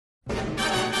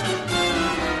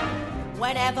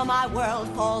Whenever my world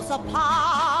falls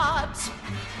apart,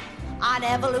 I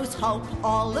never lose hope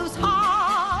or lose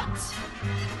heart.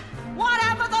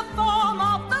 Whatever the form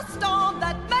of the storm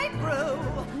that may brew,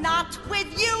 not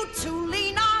with you to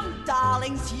lean on,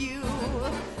 darlings, you.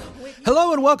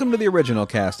 Hello and welcome to The Original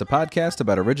Cast, a podcast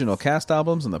about original cast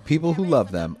albums and the people who love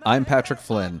them. I'm Patrick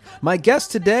Flynn. My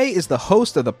guest today is the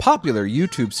host of the popular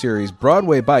YouTube series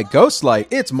Broadway by Ghostlight.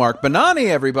 It's Marc Bonanni,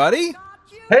 everybody.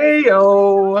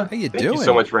 Hey-o! How you doing? Thank you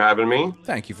so much for having me.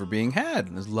 Thank you for being had.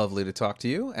 It was lovely to talk to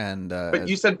you. But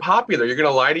you said popular. You're going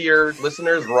to lie to your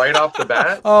listeners right off the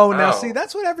bat? Oh, now see,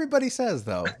 that's what everybody says,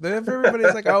 though.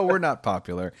 Everybody's like, oh, we're not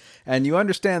popular. And you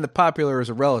understand that popular is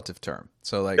a relative term.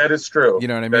 So, like, that is true. You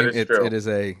know what I mean? That is true. It is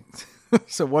a...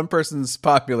 So one person's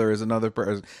popular is another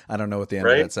person. I don't know what the end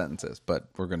of that sentence is, but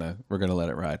we're gonna let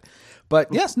it ride. But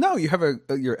yes, no, you have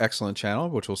your excellent channel,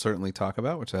 which we'll certainly talk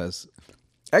about, which has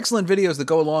excellent videos that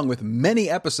go along with many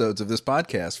episodes of this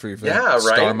podcast for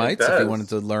Star Mites. If you wanted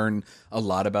to learn a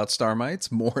lot about Star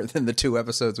Mites, more than the 2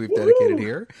 episodes we've dedicated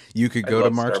here, you could go to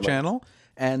Marc's channel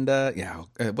and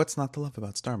what's not to love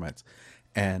about Star Mites,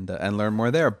 and learn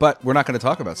more there. But we're not going to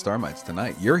talk about Star Mites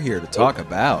tonight. You're here to talk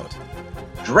about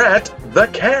Drat the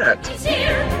cat. He's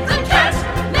here, the cat,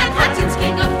 Manhattan's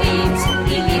king of thieves.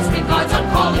 He leaves regards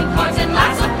on calling cards and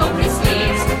laughs up over his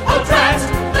sleeves. Oh, Drat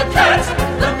the cat,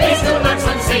 the beast who lurks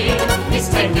unseen. He's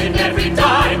taken every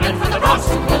diamond from the rocks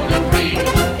to golden green.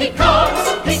 He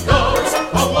goes,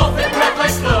 a wolf in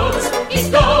rat-like clothes. He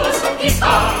goes, he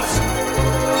comes.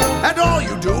 And all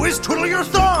you do is twiddle your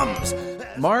thumbs.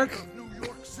 Marc.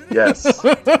 Yes.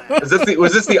 Was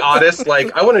this the oddest,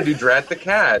 like, I want to do Drat the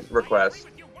cat request?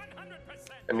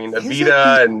 I mean,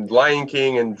 Evita and Lion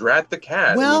King and Drat the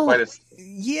cat. Well,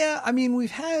 yeah, I mean,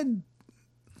 we've had...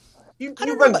 You've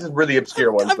done some really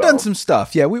obscure ones, I've done some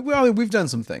stuff, yeah. We've done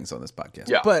some things on this podcast.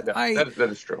 Yeah, but that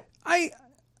is true.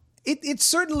 It's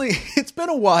certainly, it's been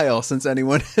a while since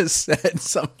anyone has said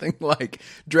something like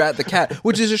Drat the Cat,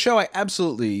 which is a show I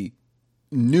absolutely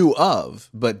knew of,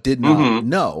 but did not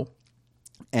know.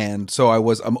 And so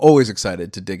I'm always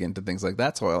excited to dig into things like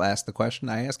that. So I'll ask the question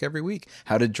I ask every week: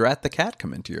 how did Drat the Cat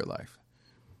come into your life?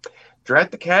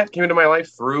 Drat the Cat came into my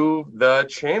life through the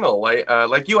channel.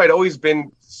 Like you, I'd always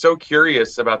been so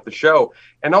curious about the show,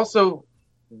 and also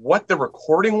what the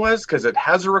recording was, because it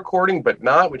has a recording, but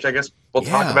not, which I guess we'll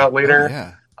talk about later.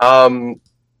 Oh, yeah.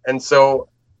 And so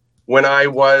when I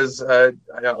was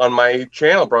on my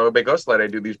channel, Broadway by Ghostlight, I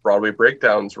do these Broadway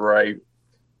breakdowns where I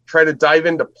try to dive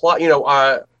into plot.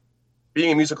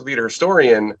 Being a musical theater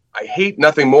historian, I hate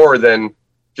nothing more than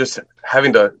just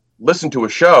having to listen to a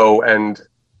show and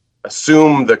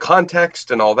assume the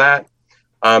context and all that.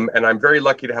 And I'm very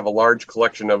lucky to have a large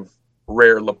collection of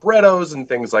rare librettos and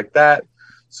things like that.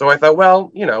 So I thought,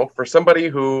 well, for somebody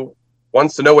who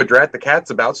wants to know what Drat the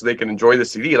Cat's about so they can enjoy the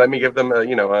CD, let me give them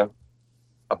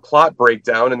a plot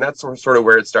breakdown. And that's sort of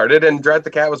where it started. And Drat the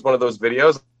Cat was one of those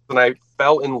videos, and I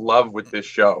fell in love with this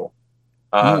show.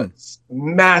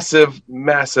 Massive,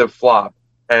 massive flop.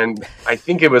 And I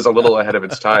think it was a little ahead of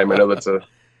its time. I know that's a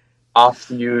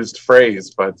oft-used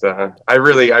phrase, but I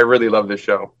really love this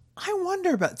show. I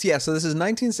wonder about... So this is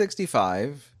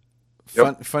 1965.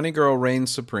 Yep. Funny Girl reigns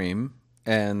supreme,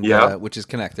 and which is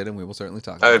connected, and we will certainly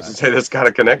talk about I have to say there's got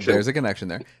a connection. There's a connection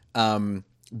there.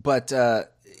 But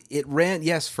it ran,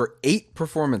 for 8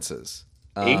 performances.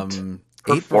 8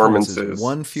 performances.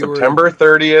 One fewer... September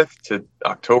 30th to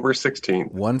October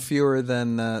 16th. One fewer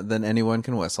than Anyone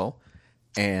Can Whistle.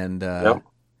 And...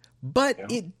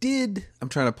 it did... I'm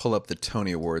trying to pull up the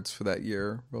Tony Awards for that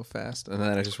year real fast. And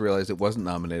then I just realized it wasn't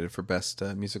nominated for Best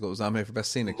Musical. It was nominated for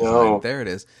Best Scenic Design. There it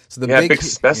is. So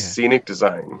Best Scenic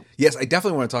Design. Yes, I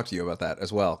definitely want to talk to you about that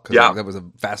as well. Because that was a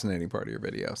fascinating part of your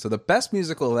video. So the Best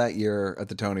Musical that year at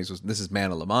the Tonys was This Is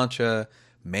Man of La Mancha,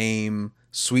 Mame,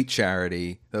 Sweet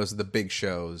Charity. Those are the big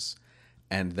shows.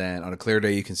 And then On a Clear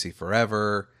Day You Can See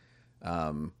Forever,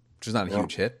 which was not a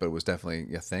huge hit, but it was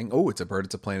definitely a thing. Oh, It's a Bird,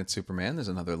 It's a Plane, It's Superman. There's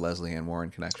another Leslie Ann Warren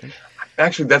connection.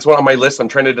 Actually, that's one on my list. I'm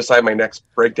trying to decide my next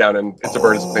breakdown, and It's a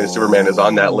Bird, It's a Plane, It's Superman is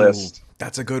on that list.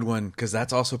 That's a good one, because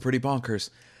that's also pretty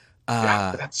bonkers.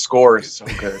 That score is so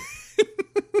good.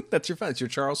 That's your fun. It's your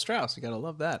Charles Strauss. You got to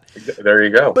love that. There you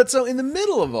go. But so in the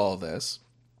middle of all this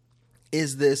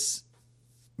is this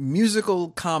musical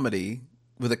comedy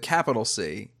with a capital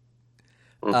C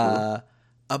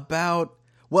about...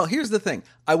 Well, here's the thing.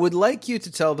 I would like you to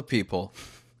tell the people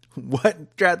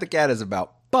what Drat the Cat is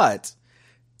about, but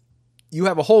you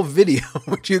have a whole video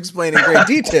which you explain in great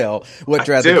detail what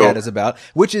Drat the Cat is about,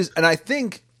 which is, and I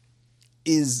think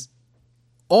is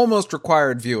almost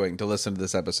required viewing to listen to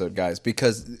this episode, guys,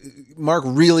 because Mark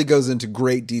really goes into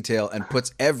great detail and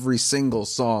puts every single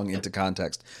song into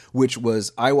context, which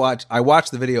was, I watched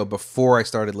the video before I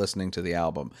started listening to the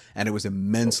album, and it was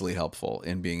immensely helpful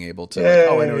in being able to,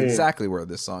 I know exactly where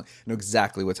this song, I know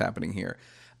exactly what's happening here.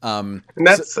 And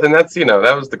that's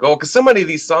that was the goal, because so many of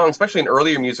these songs, especially in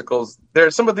earlier musicals,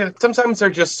 sometimes they're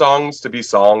just songs to be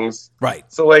songs, right?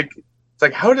 So it's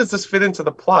like, how does this fit into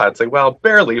the plot? It's like, well,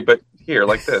 barely, but here,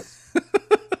 like this.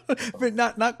 But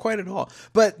not quite at all.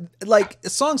 But like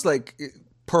songs like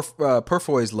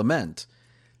Purfoy's Lament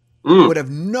would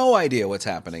have no idea what's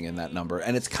happening in that number,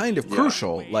 and it's kind of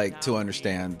crucial, to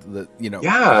understand that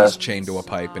he's chained to a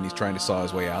pipe and he's trying to saw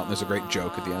his way out, and there's a great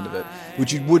joke at the end of it,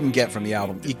 which you wouldn't get from the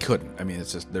album. He couldn't. I mean,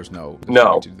 it's just there's no way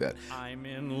to do that. I'm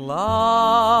in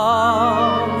love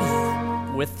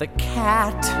with the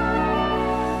cat.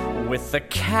 With the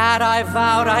cat I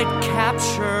vowed I'd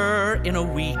capture in a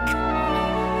week.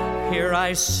 Here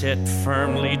I sit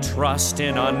firmly trussed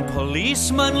in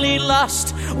unpolicemanly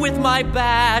lust, with my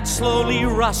badge slowly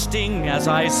rusting as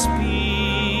I speak.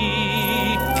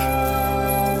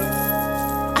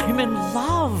 I'm in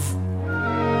love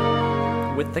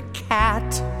with the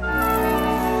cat.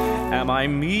 Am I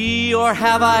me, or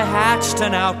have I hatched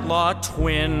an outlaw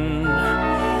twin?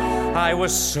 I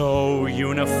was so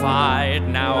unified,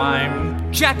 now I'm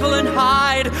Jekyll and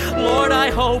Hyde. Lord,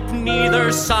 I hope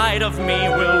neither side of me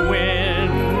will win.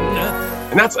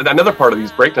 And that's another part of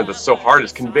these breakdowns that's so hard,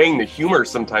 is conveying the humor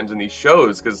sometimes in these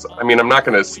shows, because, I mean, I'm not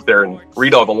going to sit there and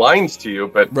read all the lines to you,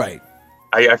 but right.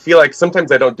 I feel like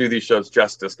sometimes I don't do these shows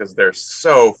justice because they're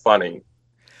so funny.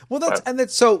 Well,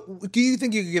 so do you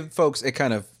think you could give folks a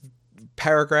kind of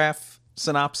paragraph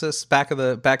synopsis, back of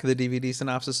the DVD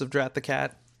synopsis of Drat the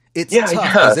Cat? It's tough,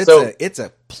 because it's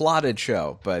a plotted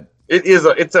show, but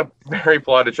it's a very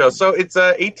plotted show. So it's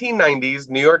 1890s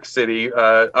New York City,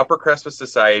 upper crust of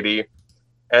society,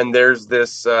 and there's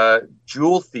this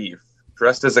jewel thief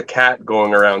dressed as a cat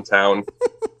going around town,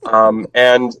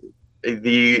 and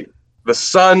the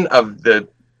son of the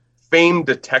famed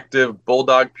detective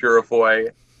Bulldog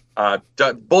Purifoy.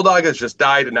 Bulldog has just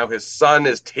died, and now his son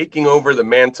is taking over the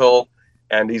mantle.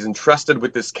 And he's entrusted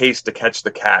with this case to catch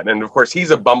the cat. And, of course,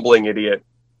 he's a bumbling idiot.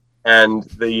 And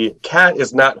the cat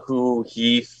is not who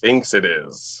he thinks it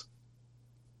is.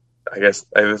 I guess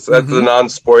that's the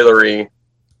non-spoilery.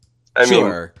 I mean,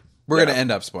 we're going to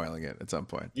end up spoiling it at some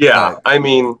point. Yeah, I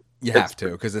mean... You have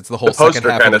to, because it's the whole second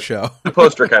half of the show. The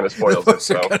poster kind of spoils it.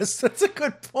 So. That's a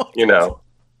good point. Yeah.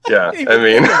 I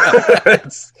mean,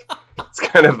 it's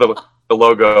kind of the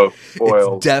logo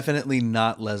foil. It's definitely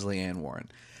not Leslie Ann Warren.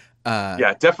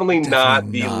 Definitely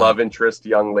not the love interest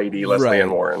young lady Leslie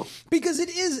Ann Warren, because it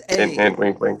is and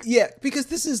wink wink. Yeah, because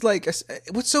this is like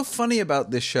what's so funny about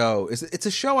this show is it's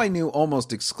a show I knew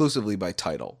almost exclusively by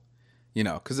title,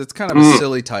 because it's kind of a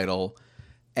silly title,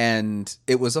 and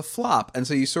it was a flop, and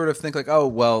so you sort of think like, oh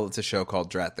well, it's a show called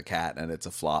Drat the Cat, and it's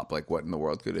a flop. Like, what in the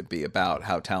world could it be about?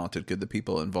 How talented could the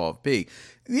people involved be?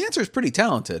 The answer is pretty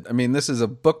talented. I mean, this is a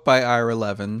book by Ira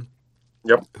Levin,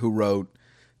 who wrote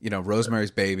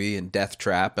Rosemary's Baby and Death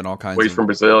Trap and all kinds Ways from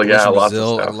Brazil,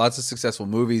 lots of successful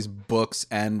movies, books,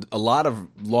 and a lot of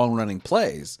long-running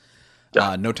plays.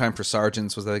 No Time for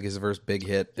Sergeants was, I think, his first big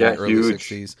hit in the early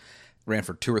 60s. Ran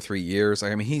for 2 or 3 years.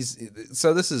 I mean,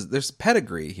 there's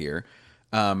pedigree here.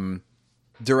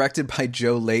 Directed by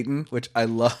Joe Layton, which I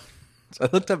love. So I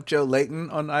looked up Joe Layton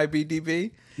on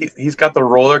IMDb. He's got the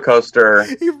roller coaster.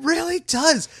 He really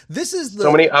does. This is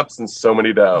so many ups and so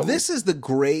many downs. This is the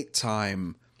great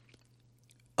time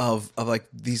of like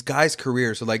these guys'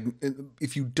 careers. So like,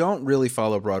 if you don't really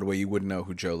follow Broadway, you wouldn't know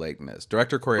who Joe Layton is.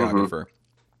 Director, choreographer.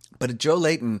 But Joe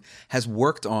Layton has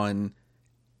worked on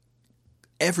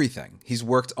everything. He's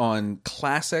worked on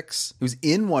classics. He was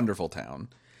in Wonderful Town.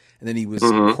 And then he was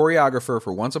choreographer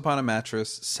for Once Upon a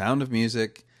Mattress, Sound of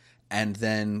Music, and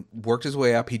then worked his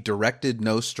way up. He directed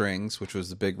No Strings, which was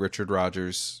the big Richard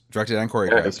Rodgers, directed and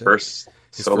choreographed. His first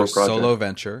solo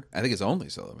venture. I think his only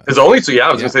solo venture. I was going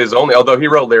to say his only, although he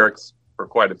wrote lyrics for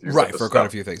quite a few quite a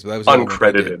few things. But that was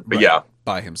uncredited, but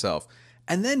by himself.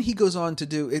 And then he goes on to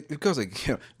do it goes like,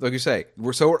 like you say,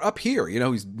 we're up here,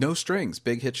 he's No Strings,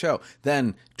 big hit show.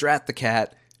 Then Drat the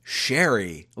Cat,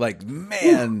 Sherry, like,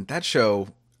 man, that show.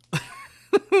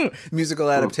 Musical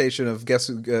adaptation of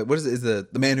what is it? Is the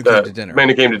Man Who Came to Dinner? Man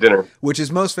Who Came to Dinner, which is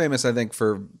most famous, I think,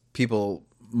 for people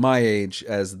my age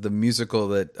as the musical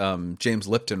that James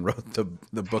Lipton wrote the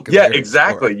book.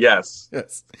 Exactly. For. Yes.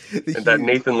 And that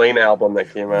Nathan Lane album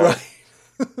that came out.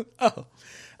 Right.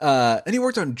 And he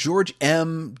worked on George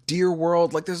M., Dear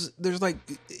World. Like there's like,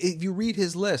 if you read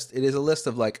his list, it is a list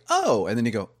of like, oh, and then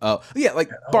you go, oh yeah, like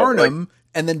Barnum,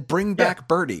 and then Bring Back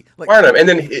Birdie. Like Barnum, and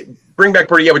then Bring Back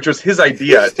Birdie, which was his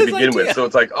idea to begin with. So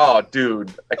it's like, oh,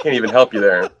 dude, I can't even help you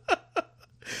there.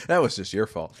 That was just your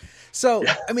fault. So,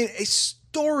 I mean, a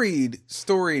storied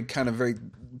kind of very,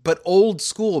 but old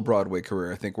school Broadway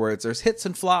career, I think, where there's hits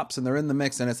and flops and they're in the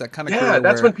mix, and it's that kind of career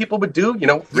that's when people would do,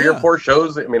 3 or 4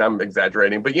 shows. I mean, I'm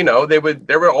exaggerating, but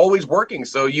they were always working.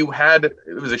 So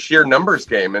it was a sheer numbers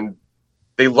game, and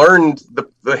they learned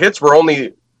the hits were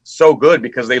only so good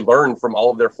because they learned from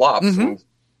all of their flops. Mm-hmm. And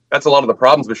that's a lot of the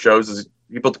problems with shows is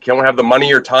people don't have the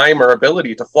money or time or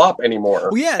ability to flop anymore.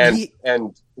 Well, yeah,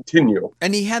 and continue.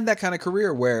 And he had that kind of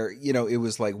career where, it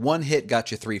was like one hit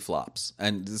got you 3 flops,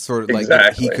 and sort of like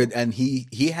exactly. he could, and he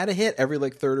had a hit every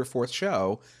like 3rd or 4th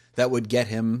show that would get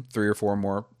him 3 or 4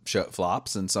 more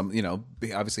flops, and some, he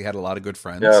obviously had a lot of good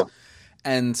friends. Yeah.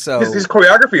 And so his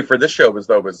choreography for this show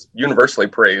was universally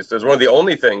praised. It was one of the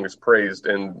only things praised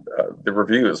in the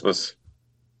reviews.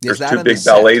 There's 2 big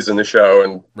ballets in the show,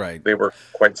 and they were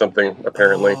quite something,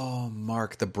 apparently. Oh,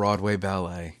 Marc, the Broadway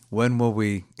ballet. When will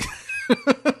we...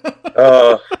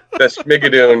 The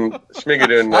Schmigadoon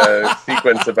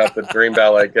sequence about the Dream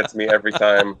Ballet gets me every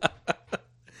time.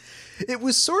 It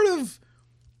was sort of...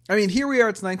 I mean, here we are,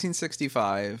 it's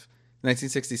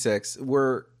 1966,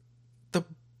 where the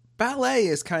ballet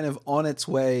is kind of on its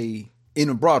way in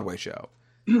a Broadway show.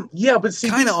 Yeah, but see,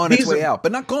 kind of on its way out,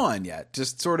 but not gone yet.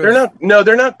 Just sort of.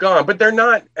 They're not gone, but they're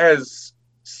not as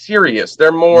serious.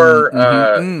 They're more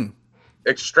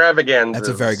extravaganzas. That's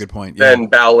a very good point. Than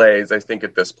ballets, I think,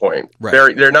 at this point.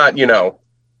 Right. They're not.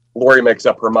 Lori makes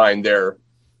up her mind. They're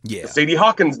the Sadie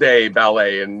Hawkins Day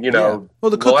ballet, and well,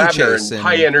 the Cookie Chase and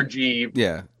high energy.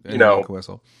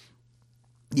 Whistle.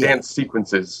 Dance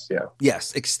sequences. Yeah.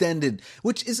 Yes, extended.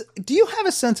 Which is. Do you have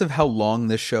a sense of how long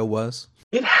this show was?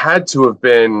 It had to have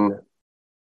been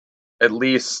at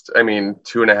least,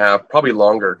 2.5, probably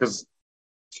longer, because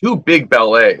 2 big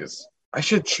ballets. I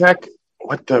should check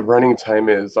what the running time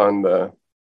is on the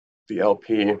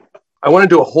LP. I want to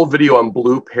do a whole video on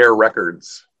Blue Pear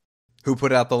Records. Who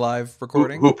put out the live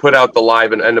recording? Who put out the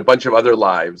live and a bunch of other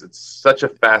lives. It's such a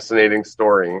fascinating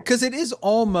story. Because it is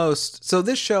almost... So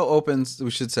this show opens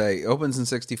in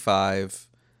 65...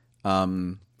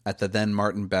 at the then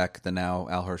Martin Beck, the now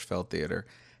Al Hirschfeld Theater,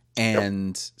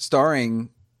 and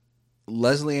starring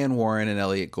Leslie Ann Warren and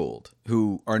Elliot Gould,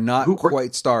 who are not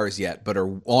quite stars yet, but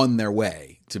are on their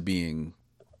way to being.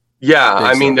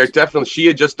 Yeah, they're definitely. She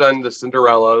had just done the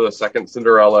second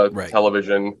Cinderella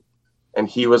television, and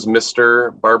he was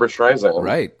Mr. Barbra Streisand.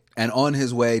 Right. And on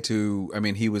his way to,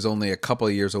 he was only a couple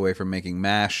of years away from making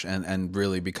MASH and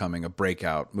really becoming a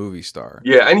breakout movie star.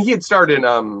 Yeah, and he had starred in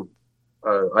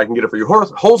I Can Get It For You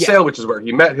Wholesale, which is where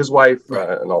he met his wife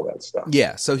and all that stuff.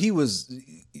 Yeah, so he was...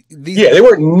 they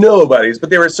weren't nobodies,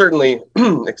 but they were certainly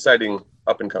exciting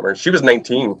up-and-comers. She was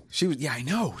 19. She was, I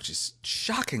know, just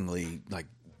shockingly,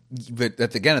 but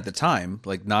at the time,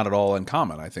 not at all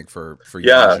uncommon, I think, for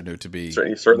young ingenue to be...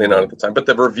 Certainly not at the time. But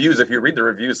the reviews, if you read the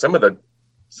reviews, some of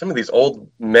these old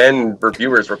men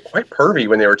reviewers were quite pervy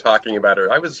when they were talking about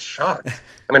her. I was shocked.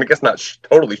 I guess not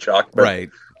totally shocked, but... Right.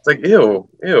 It's like, ew.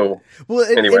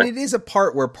 Well, anyway. And it is a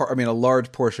part where, a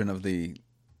large portion of the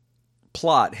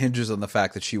plot hinges on the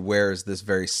fact that she wears this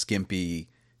very skimpy.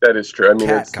 That is true.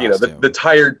 It's the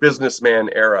tired businessman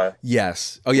era.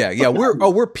 Yes. Oh yeah.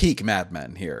 We're peak Mad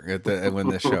Men here when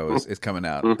this show is coming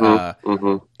out.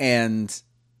 And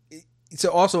so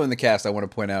also in the cast, I want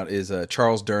to point out is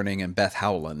Charles Durning and Beth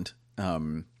Howland,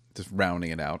 just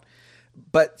rounding it out.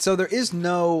 But so there is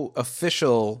no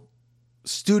official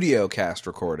studio cast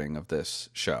recording of this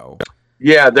show.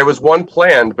 Yeah, there was one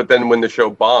planned, but then when the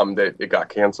show bombed, it got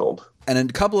canceled. And in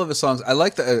a couple of the songs, I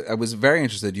was very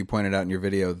interested, you pointed out in your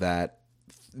video that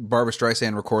Barbra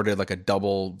Streisand recorded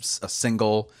a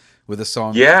single with a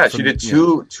song. Yeah, she did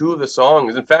two of the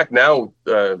songs. In fact, now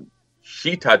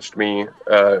She Touched Me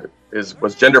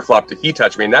was gender flopped to He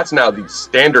Touched Me, and that's now the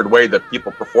standard way that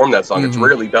people perform that song. Mm-hmm. It's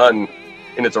rarely done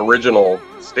in its original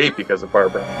state because of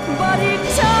Barbra. But he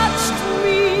touched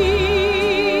me.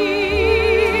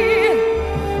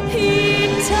 He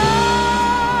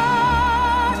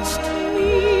touched me.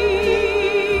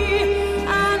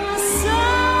 And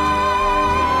suddenly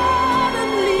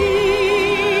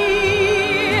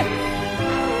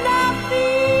nothing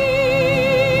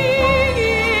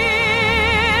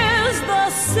is the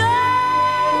same.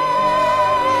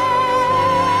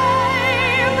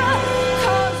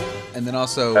 And then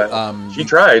also she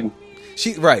tried.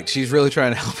 She's really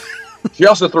trying to help. She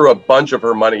also threw a bunch of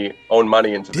her own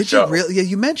money into the show. Did you really? Yeah,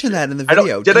 you mentioned that in the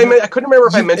video. I couldn't remember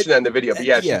if I mentioned that in the video, but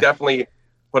yeah, she definitely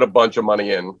put a bunch of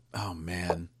money in. Oh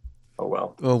man. Oh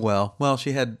well. Oh well. Well,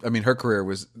 she had. I mean, her career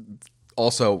was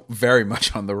also very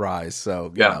much on the rise.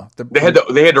 So yeah, they had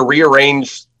to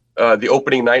rearrange the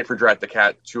opening night for Drat the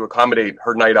Cat to accommodate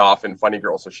her night off in Funny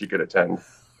Girl, so she could attend.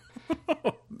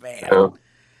 Oh, man,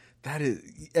 that is.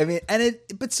 I mean,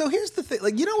 But so here's the thing.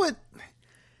 Like, you know what?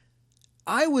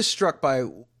 I was struck by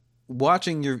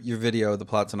watching your video, the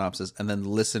plot synopsis, and then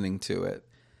listening to it.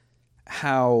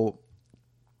 How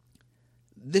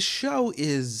this show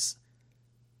is.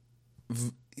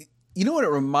 You know what it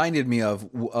reminded me of,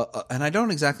 and I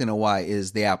don't exactly know why,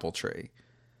 is The Apple Tree.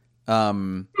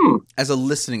 As a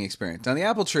listening experience. Now, The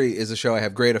Apple Tree is a show I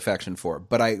have great affection for,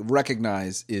 but I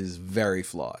recognize is very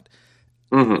flawed.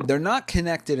 Mm-hmm. They're not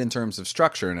connected in terms of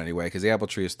structure in any way, because The Apple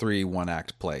Tree is 3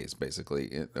 one-act plays,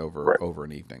 basically, over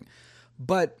an evening.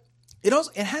 But it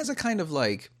has a kind of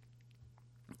like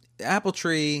Apple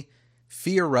Tree,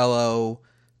 Fiorello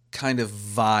kind of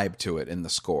vibe to it in the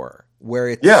score, where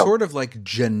it's sort of like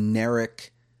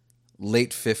generic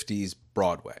late 50s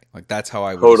Broadway. Like, that's how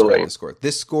I would describe the score.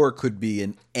 This score could be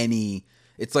in any...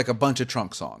 It's like a bunch of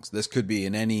trunk songs. This could be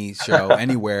in any show,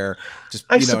 anywhere. Just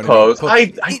I suppose.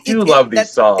 I do love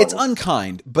these songs. It's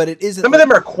unkind, but it isn't... Some of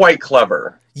them are quite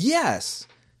clever. Yes,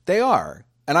 they are.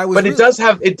 And I was But it does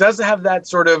have that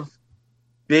sort of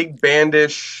big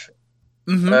bandish...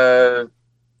 Mm-hmm.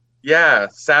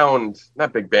 Sound.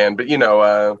 Not big band, but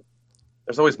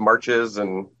there's always marches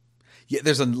and... Yeah,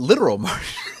 there's a literal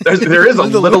march. There is a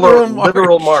literal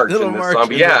march in this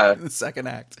song. Yeah, the second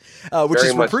act, which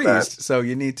is reprised. So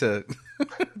you need to.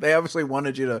 They obviously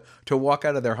wanted you to walk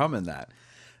out of there humming that.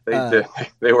 They did.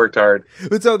 They worked hard.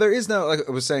 But so there is no, like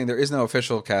I was saying, there is no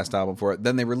official cast album for it.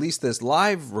 Then they released this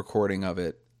live recording of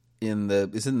it in the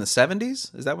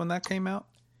 70s. Is that when that came out?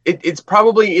 It's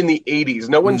probably in the 80s.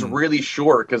 No one's really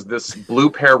sure, because this Blue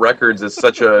Pear Records is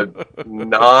such a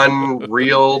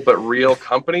non-real but real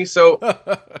company. So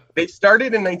they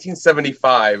started in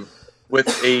 1975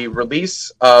 with a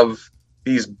release of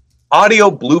these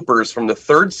audio bloopers from the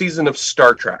 3rd season of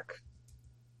Star Trek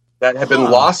that had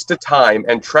been lost to time,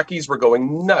 and Trekkies were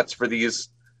going nuts for these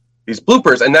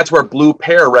bloopers, and that's where Blue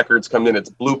Pear Records come in.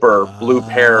 It's Blue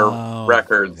Pear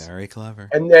Records. Very clever.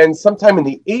 And then sometime in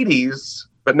the 80s,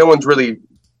 but no one's really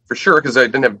for sure because I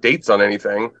didn't have dates on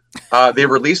anything, they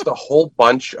released a whole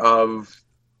bunch of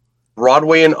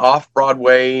Broadway and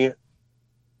off-Broadway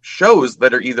shows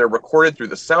that are either recorded through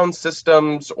the sound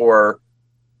systems or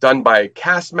done by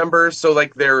cast members. So,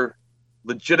 like, they're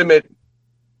legitimate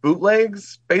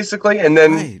bootlegs, basically. And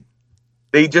then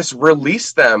they just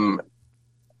released them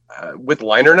with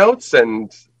liner notes,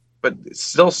 but it's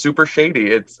still super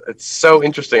shady. It's so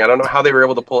interesting. I don't know how they were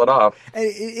able to pull it off.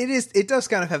 It does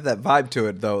kind of have that vibe to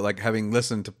it, though. Like, having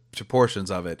listened to portions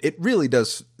of it, it really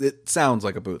does. It sounds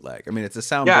like a bootleg. I mean, it's a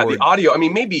soundboard. Yeah, the audio. I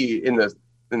mean, maybe in the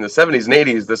 70s and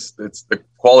 80s, the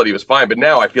quality was fine, but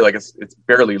now I feel like it's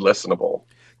barely listenable.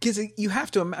 Because you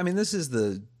have to. I mean, this is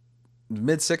the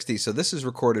mid 60s, so this is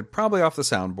recorded probably off the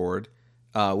soundboard,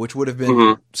 which would have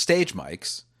been stage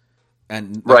mics.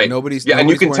 And nobody's and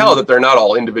you can tell that they're not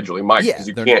all individually mic'd, because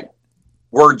you can't,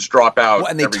 words drop out. Well,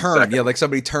 and they turn, second. Like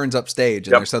somebody turns up stage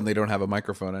and they suddenly don't have a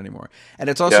microphone anymore. And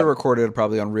it's also recorded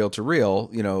probably on reel to reel,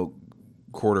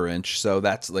 1/4 inch. So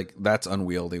that's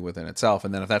unwieldy within itself.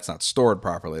 And then if that's not stored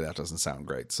properly, that doesn't sound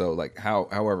great. So, like,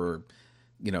 however,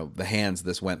 the hands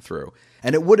this went through,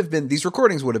 and it would have been, these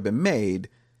recordings would have been made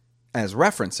as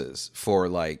references for,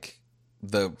 like,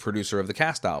 the producer of the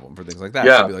cast album, for things like that.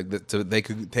 Yeah. So it'd be like they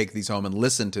could take these home and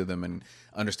listen to them and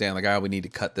understand, like, we need to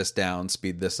cut this down,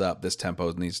 speed this up, this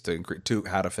tempo needs to increase, to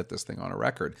how to fit this thing on a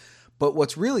record. But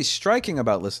what's really striking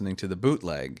about listening to the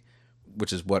bootleg,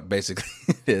 which is what basically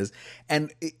it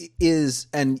is,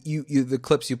 and you the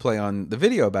clips you play on the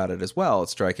video about it as well,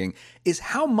 it's striking, is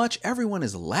how much everyone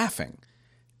is laughing.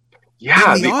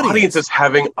 Yeah, the audience is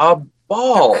having a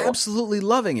ball. They're absolutely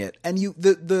loving it. And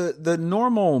the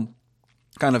normal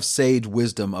kind of sage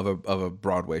wisdom of a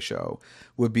Broadway show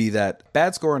would be that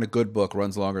bad score in a good book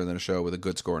runs longer than a show with a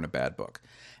good score in a bad book.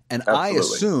 And absolutely. I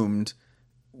assumed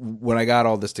when I got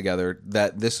all this together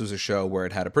that this was a show where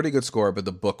it had a pretty good score, but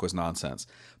the book was nonsense.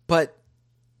 But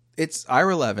it's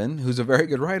Ira Levin, who's a very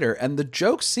good writer, and the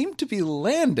jokes seem to be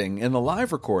landing in the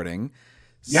live recording.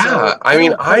 Yeah, so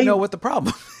I know what the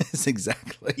problem is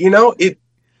exactly.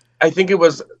 I think it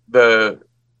was the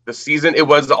season. It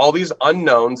was all these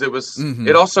unknowns. It was.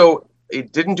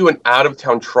 It didn't do an out of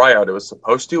town tryout. It was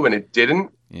supposed to, and it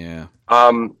didn't. Yeah.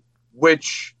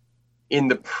 Which in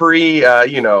the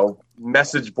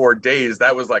message board days,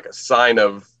 that was like a sign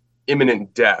of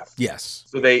imminent death. Yes.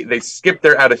 So they skipped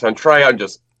their out of town tryout and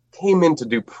just came in to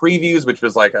do previews, which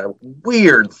was like a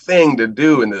weird thing to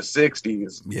do in the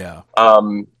 60s. Yeah.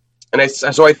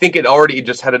 So I think it already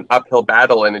just had an uphill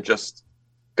battle, and it just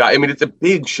got, I mean, it's a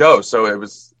big show, so it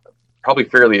was probably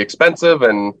fairly expensive,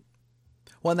 and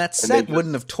well, and that set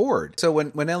wouldn't have toured. So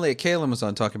when Elliot Kalin was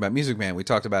on talking about Music Man, we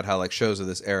talked about how like shows of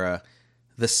this era,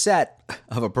 the set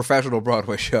of a professional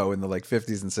Broadway show in the like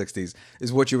 50s and 60s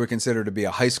is what you would consider to be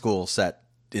a high school set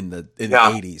in the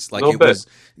 80s. Like it was,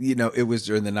 it was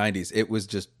during the 90s. It was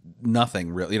just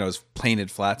nothing real. It was painted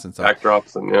flats and stuff.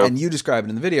 Backdrops and you described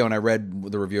it in the video, and I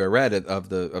read the review I read of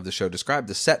the show described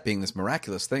the set being this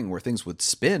miraculous thing where things would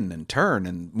spin and turn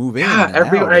and move in. Yeah,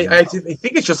 I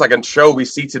think it's just like a show we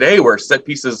see today where set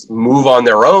pieces move on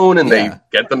their own and they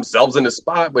get themselves in a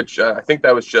spot, which I think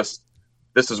that was just,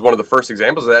 this is one of the first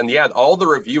examples of that. And yeah, all the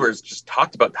reviewers just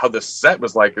talked about how the set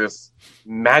was like this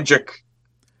magic,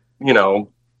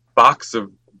 box of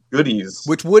goodies.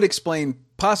 Which would explain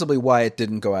possibly why it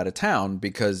didn't go out of town,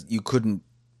 because you couldn't,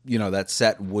 that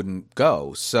set wouldn't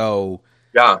go. So,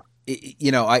 yeah,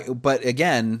 but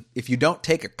again, if you don't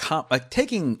take you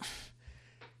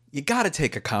got to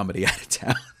take a comedy out of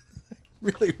town.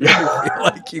 really feel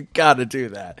like you got to do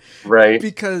that. Right.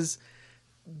 Because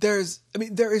there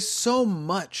is so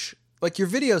much, like your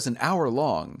video's an hour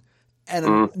long,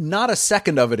 and not a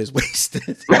second of it is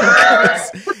wasted.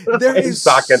 There is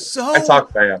I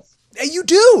talk fast. You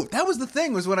do. That was the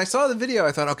thing. Was when I saw the video,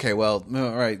 I thought, okay, well,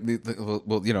 all right,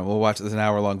 we'll watch this, an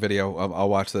hour long video. I'll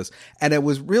watch this, and I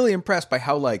was really impressed by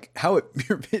how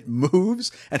it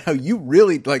moves and how you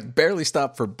really like barely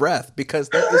stop for breath, because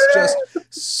there is just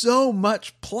so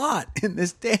much plot in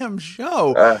this damn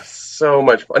show. So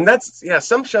much, and that's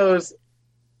some shows.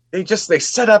 They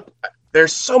set up.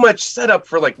 There's so much setup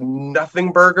for like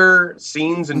nothing burger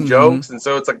scenes and jokes, and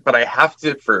so it's like, but I have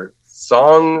to, for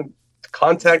song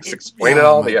context, explain it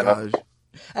all. Gosh.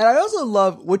 And I also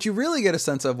love what you really get a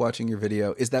sense of watching your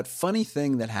video is that funny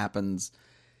thing that happens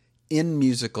in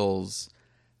musicals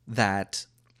that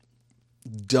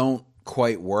don't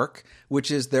quite work, which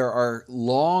is there are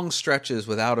long stretches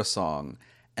without a song,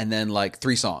 and then like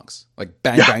 3 songs, like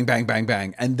bang, bang, bang, bang,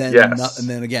 bang. And then, and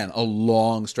then again, a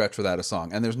long stretch without a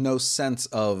song. And there's no sense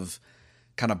of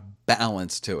kind of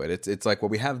balance to it. It's like, well,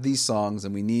 we have these songs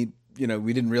and we need,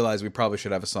 we didn't realize we probably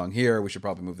should have a song here. We should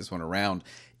probably move this one around.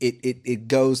 It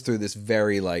goes through this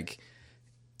very like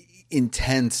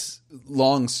intense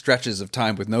long stretches of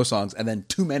time with no songs, and then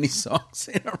too many songs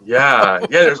in a row.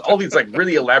 There's all these like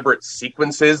really elaborate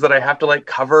sequences that I have to like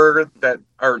cover that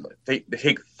are they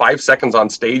take 5 seconds on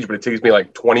stage, but it takes me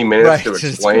like 20 minutes to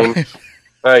explain.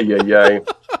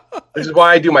 This is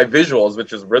why I do my visuals,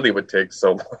 which is really what takes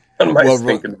so long on my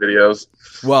stinking videos.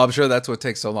 Well, I'm sure that's what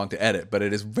takes so long to edit, but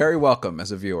it is very welcome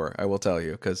as a viewer, I will tell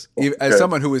you, because as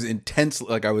someone who was intense,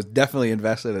 like I was definitely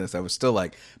invested in this, I was still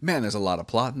like, man, there's a lot of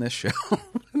plot in this show.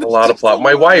 A lot of plot.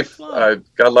 My wife, God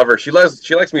love her, she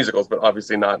likes musicals, but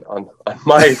obviously not on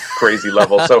my crazy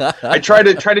level. So I try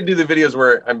to do the videos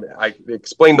where I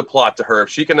explain the plot to her. If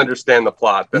she can understand the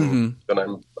plot, then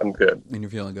I'm good. And you're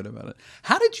feeling good about it.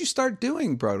 How did you start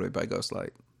doing Broadway by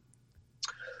Ghostlight?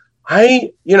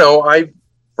 I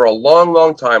for a long,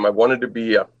 long time, I wanted to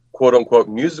be a quote unquote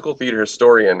musical theater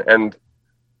historian, and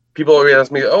people always ask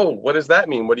me, "Oh, what does that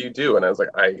mean? What do you do?" And I was like,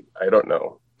 I don't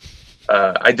know.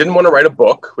 I didn't want to write a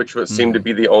book, which seemed to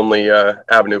be the only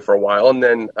avenue for a while, and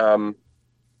then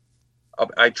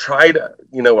I tried,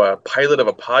 a pilot of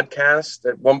a podcast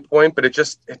at one point, but it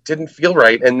didn't feel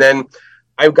right, and then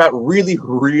I got really,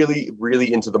 really,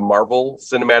 really into the Marvel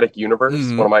Cinematic Universe,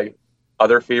 one of my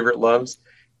other favorite loves.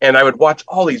 And I would watch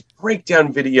all these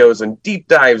breakdown videos and deep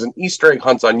dives and Easter egg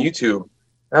hunts on YouTube.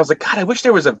 And I was like, God, I wish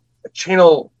there was a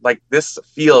channel like this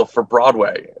feel for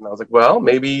Broadway. And I was like, well,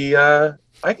 maybe I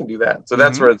can do that. So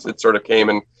that's where it sort of came.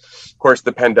 And of course,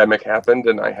 the pandemic happened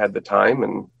and I had the time.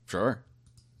 And sure.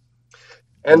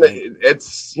 And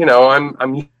it's,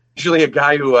 I'm usually a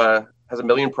guy who has a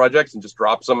million projects and just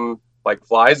drops them like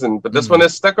flies. But this one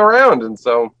has stuck around. And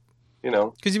so,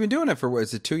 because you've been doing it for, what,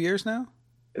 is it 2 years now?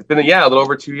 It's been a little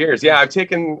over 2 years. Yeah, I've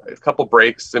taken a couple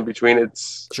breaks in between.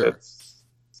 It's still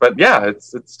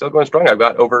going strong. I've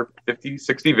got over 50,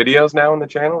 60 videos now on the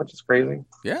channel, which is crazy.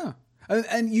 Yeah.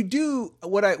 And you do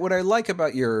what I like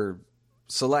about your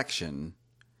selection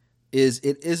is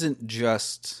it isn't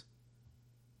just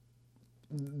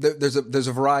there's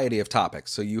a variety of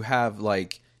topics. So you have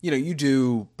like, you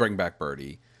do Bring Back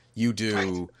Birdie. You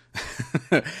do.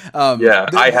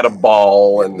 I had a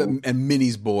ball and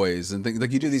Minnie's Boys and things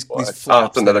like you do these flops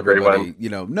that's another that great everybody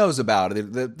one. Knows about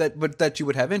but that you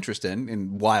would have interest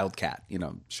in Wildcat,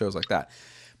 shows like that.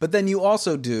 But then you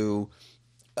also do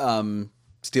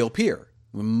Steel Pier,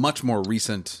 a much more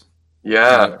recent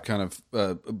kind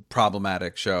of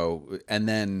problematic show, and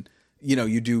then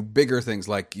you do bigger things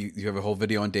like you have a whole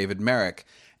video on David Merrick,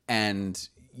 and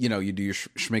you do your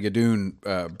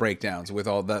Schmigadoon breakdowns with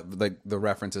all that, like the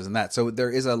references and that. So there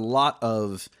is a lot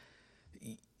of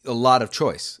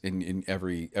choice in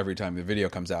every time the video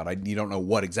comes out. You don't know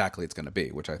what exactly it's going to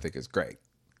be, which I think is great.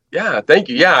 Yeah, thank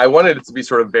you. Yeah, I wanted it to be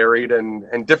sort of varied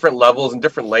and different levels and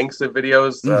different lengths of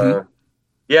videos. Mm-hmm.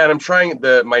 And I'm trying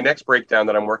my next breakdown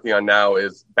that I'm working on now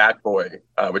is Bat Boy,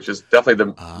 which is definitely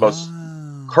the most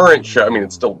current show. I mean,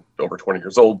 it's still over 20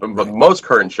 years old, but the most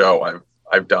current show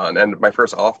I've done, and my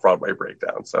first off-Broadway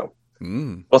breakdown. So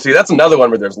well, see, that's another one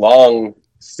where there's long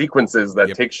sequences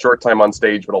that take short time on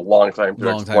stage, but a long time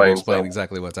to explain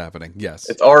exactly what's happening. Yes,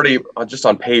 it's already just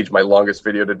on page my longest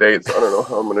video to date, so I don't know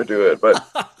how I'm going to do it, but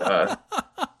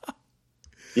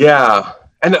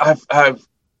and I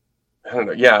don't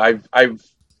know. Yeah,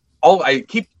 I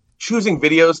keep choosing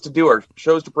videos to do or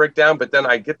shows to break down, but then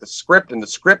I get the script, and the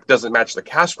script doesn't match the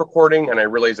cast recording, and I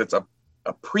realize it's a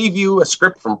preview, a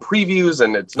script from previews,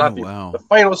 and it's not the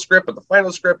final script, but the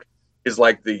final script is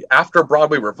like the after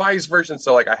Broadway revised version.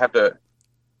 So like I have to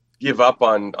give up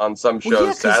on some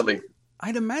shows, sadly.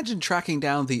 I'd imagine tracking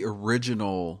down the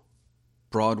original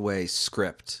Broadway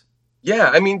script. Yeah,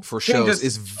 I mean, for shows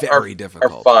is very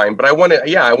difficult. Are fine, but I want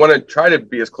to try to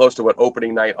be as close to what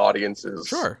opening night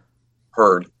audiences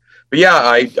heard. But yeah,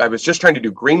 I was just trying to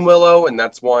do Green Willow, and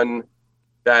that's one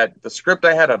that the script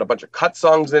I had a bunch of cut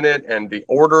songs in it, and the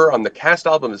order on the cast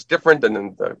album is different than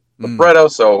in the libretto,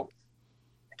 so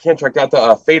I can't track that.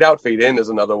 The Fade Out, Fade In is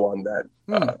another one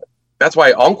that that's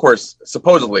why Encore's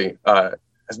supposedly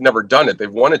has never done it.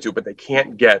 They've wanted to, but they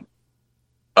can't get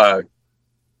a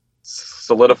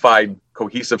solidified,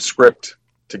 cohesive script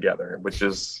together, which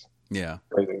is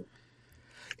crazy.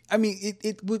 I mean,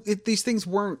 these things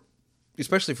weren't,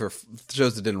 especially for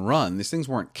shows that didn't run, these things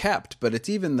weren't kept, but it's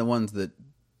even the ones that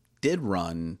did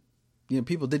run,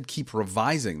 people did keep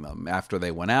revising them after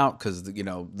they went out because,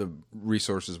 the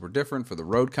resources were different for the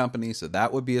road company. So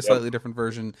that would be a slightly different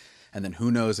version. And then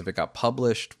who knows if it got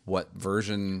published, what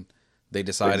version they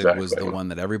decided was the one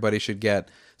that everybody should get.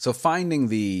 So finding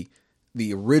the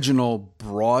original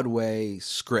Broadway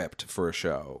script for a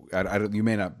show, you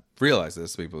may not realize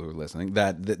this, people who are listening,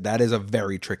 that is a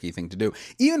very tricky thing to do,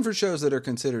 even for shows that are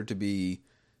considered to be,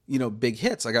 big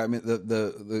hits. Like, I mean,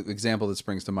 the example that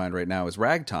springs to mind right now is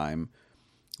Ragtime,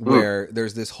 where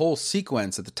there's this whole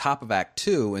sequence at the top of Act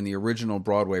 2 in the original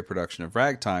Broadway production of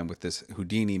Ragtime with this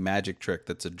Houdini magic trick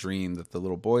that's a dream that the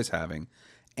little boy's having,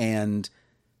 and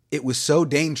it was so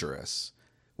dangerous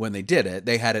when they did it.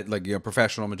 They had it like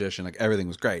professional magician, like everything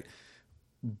was great.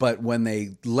 But when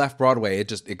they left Broadway,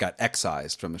 it got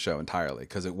excised from the show entirely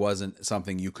because it wasn't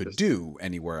something you could do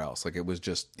anywhere else. Like it was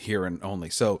just here and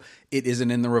only. So it isn't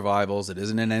in the revivals. It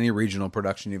isn't in any regional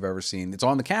production you've ever seen. It's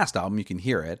on the cast album. You can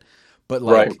hear it. But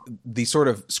like the sort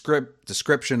of script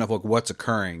description of like what's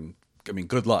occurring, I mean,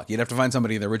 good luck. You'd have to find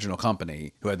somebody in the original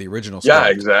company who had the original script. Yeah,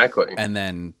 exactly. And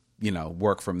then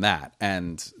work from that.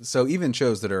 And so even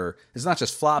shows that it's not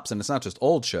just flops and it's not just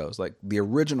old shows, like the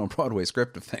original Broadway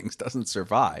script of things doesn't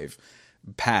survive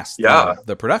past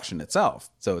the production itself.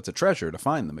 So it's a treasure to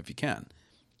find them if you can.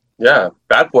 Yeah.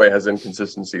 Bat Boy has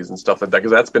inconsistencies and stuff like that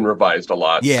because that's been revised a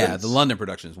lot. Yeah. The London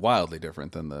production is wildly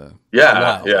different than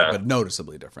but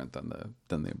noticeably different than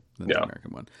the American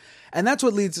one. And that's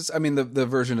what leads us. I mean, the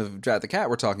version of Drat the Cat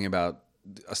we're talking about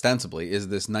ostensibly is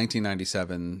this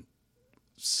 1997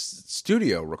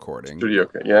 studio recording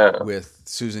with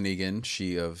Susan Egan,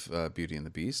 she of Beauty and the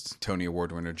Beast, Tony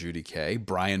Award winner Judy Kay,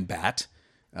 Brian Batt,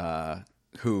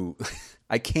 who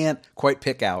I can't quite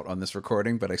pick out on this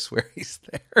recording, but I swear he's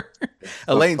there.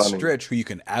 Elaine Stritch, who you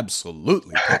can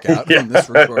absolutely pick out on this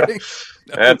recording.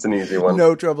 That's an easy one.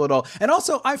 No trouble at all. And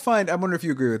also, I wonder if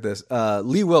you agree with this,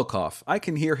 Lee Wilkoff. I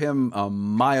can hear him a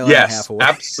mile and a half away.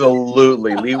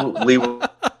 Absolutely. Lee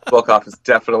Wilkoff is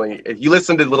definitely, if you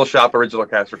listen to Little Shop original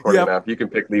cast recording now, you can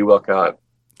pick Lee Wilkoff.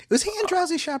 Was he in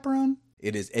Drowsy Chaperone?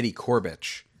 It is Eddie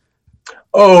Corbich.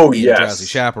 Oh, in Drowsy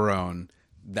Chaperone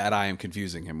that I am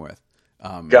confusing him with.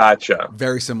 Gotcha.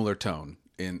 Very similar tone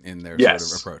in their sort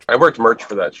of approach. I worked merch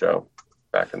for that show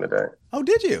back in the day. Oh,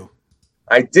 did you?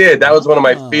 I did. That was one of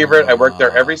my favorite. I worked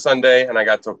there every Sunday, and I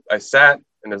sat,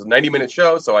 and it was a 90-minute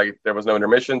show, so there was no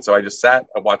intermission, so I just sat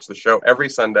and watched the show every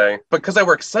Sunday. Because I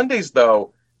work Sundays,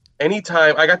 though,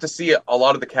 anytime I got to see a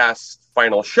lot of the cast's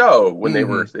final show when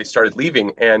they started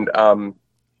leaving, and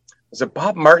was it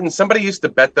Bob Martin? Somebody used to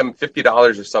bet them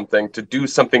 $50 or something to do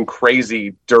something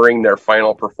crazy during their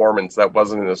final performance that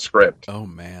wasn't in the script. Oh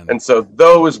man! And so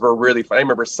those were really fun. I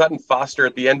remember Sutton Foster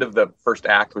at the end of the first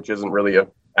act, which isn't really a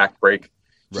act break.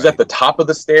 She's at the top of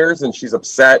the stairs and she's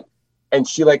upset, and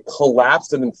she like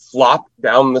collapsed and then flopped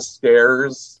down the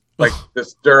stairs like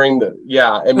this during the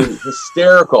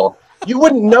hysterical. You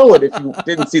wouldn't know it if you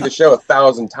didn't see the show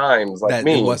 1,000 times like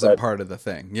me. It wasn't part of the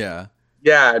thing. Yeah.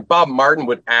 Yeah, and Bob Martin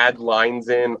would add lines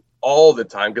in all the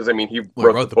time because, I mean, he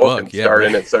wrote the book and starred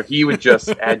in it. So he would just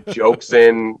add jokes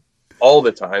in all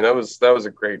the time. That was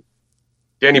a great...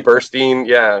 Danny Burstein,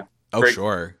 yeah. Oh, great,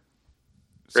 sure.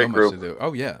 Great so group. much to do.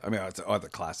 Oh, yeah. I mean, it's the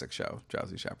classic show,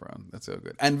 Drowsy Chaperone. That's so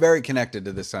good. And very connected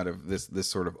to this kind of this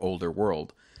sort of older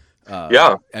world.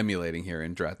 Emulating here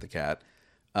in Drat the Cat.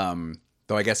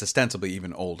 Though I guess ostensibly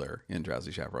even older in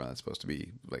Drowsy Chaperone. That's supposed to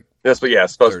be like... Yes, but yeah,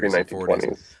 it's supposed to be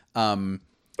 1920s.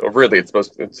 Really,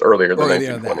 it's earlier than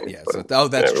 1920s.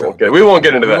 That's true. We won't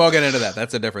get into that. We won't get into that.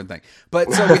 That's a different thing.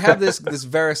 But so we have this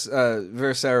Vera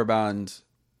Sarabande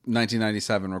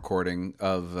 1997 recording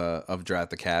of Drat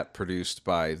the Cat, produced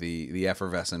by the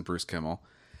effervescent Bruce Kimmel,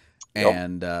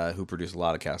 and who produced a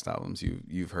lot of cast albums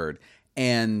you've heard.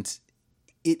 And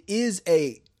it is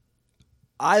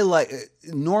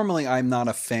normally I'm not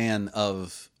a fan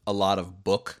of a lot of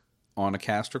book on a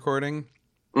cast recording.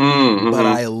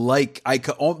 But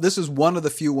this is one of the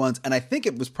few ones, and I think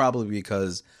it was probably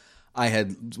because I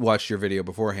had watched your video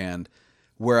beforehand,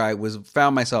 where I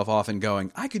found myself often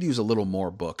going, I could use a little more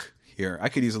book here. I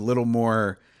could use a little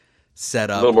more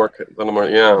setup, a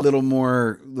little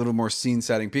more scene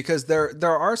setting, because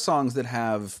there are songs that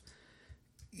have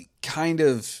kind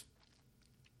of,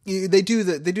 they do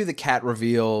the cat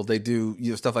reveal, they do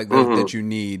stuff like that that you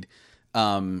need.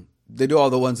 They do all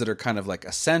the ones that are kind of like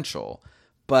essential.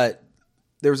 But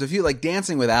there was a few, like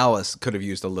Dancing with Alice could have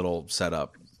used a little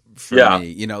setup for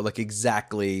me, like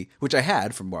exactly, which I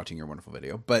had from watching your wonderful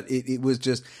video. But it was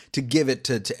just to give it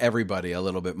to everybody a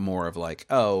little bit more of like,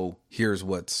 oh, here's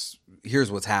what's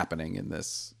happening in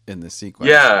this sequence.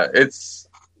 Yeah, it's,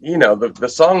 the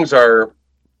songs are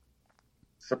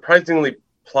surprisingly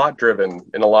plot driven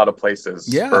in a lot of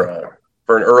places for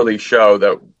an early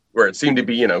show where it seemed to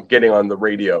be, getting on the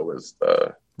radio was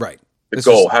the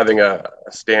goal, having a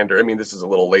standard. I mean, this is a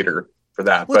little later for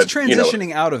that. Well, it's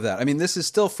transitioning out of that. I mean, this is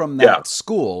still from that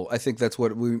school. I think that's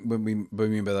what we mean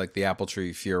by like the Apple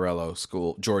Tree Fiorello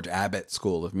school, George Abbott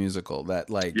school of musical. That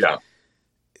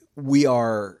we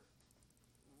are,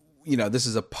 this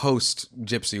is a post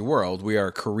Gypsy world. We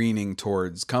are careening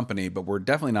towards company, but we're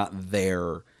definitely not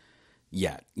there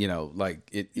yet.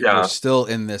 We're still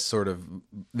in this sort of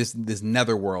this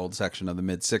netherworld section of the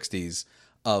mid '60s.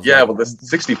 The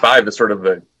 65 is sort of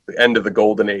the end of the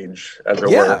golden age, as it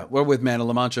were. Yeah, well, with Man of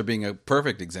La Mancha being a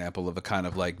perfect example of a kind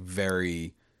of like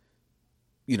very,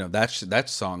 that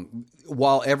song,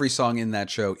 while every song in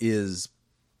that show is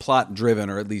plot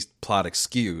driven or at least plot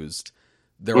excused,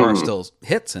 there are still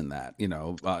hits in that,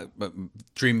 but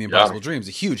Dream the Impossible Dream is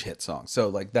a huge hit song. So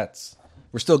like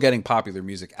we're still getting popular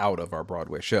music out of our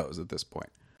Broadway shows at this point.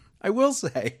 I will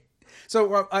say,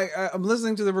 so I'm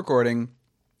listening to the recording.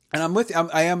 And I'm with you.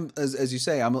 I am, as you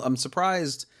say, I'm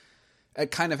surprised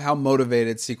at kind of how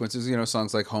motivated sequences,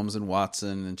 songs like Holmes and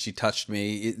Watson and She Touched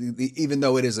Me, even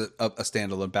though it is a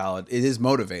standalone ballad, it is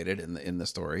motivated in the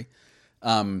story.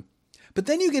 But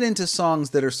then you get into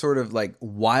songs that are sort of like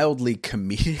wildly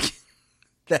comedic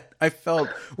that I felt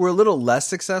were a little less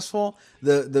successful.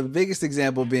 The biggest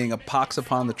example being A Pox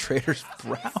Upon the Traitor's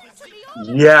Brow.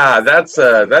 Yeah, that's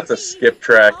a skip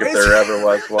track if there ever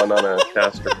was one on a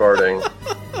cast recording.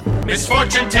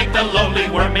 Misfortune take the lowly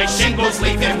worm, make shingles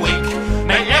leave him weak.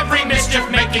 May every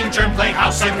mischief-making germ play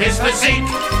house in his physique.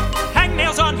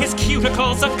 Hangnails on his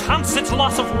cuticles, a constant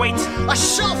loss of weight. A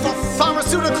shelf of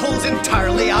pharmaceuticals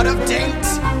entirely out of date.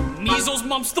 Measles,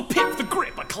 mumps, the pip, the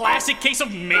grip, a classic case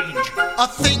of mange. A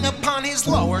thing upon his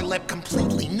lower lip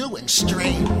completely new and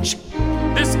strange.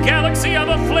 This galaxy of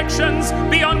afflictions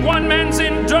beyond one man's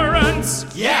endurance.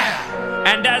 Yeah!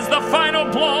 And as the final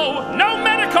blow, no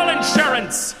medical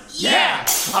insurance. Yeah!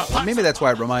 Maybe that's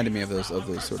why it reminded me of those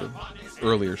sort of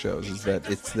earlier shows, is that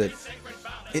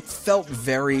it felt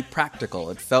very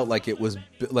practical. It felt like it was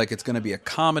like it's going to be a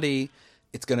comedy,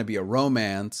 it's going to be a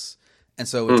romance, and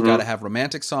so it's got to have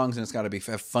romantic songs and it's got to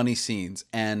have funny scenes.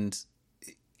 And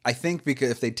I think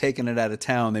because if they'd taken it out of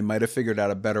town, they might have figured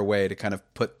out a better way to kind of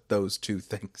put those two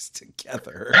things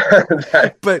together.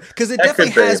 But because it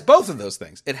definitely has both of those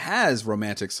things. It has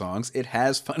romantic songs. It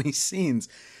has funny scenes.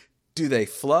 Do they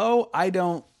flow? I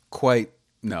don't quite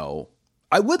know.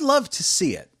 I would love to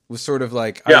see it. Was sort of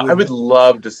like I would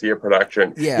love to see a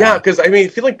production. Yeah, because I mean, I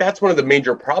feel like that's one of the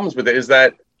major problems with it is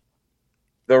that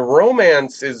the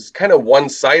romance is kind of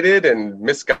one-sided and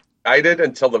misguided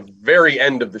until the very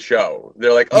end of the show.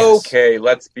 They're like, okay,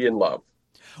 let's be in love.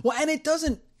 Well, and it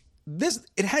doesn't. Does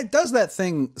that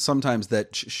thing sometimes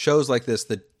that shows like this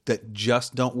that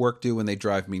just don't work when they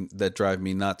drive me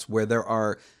nuts, where there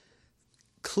are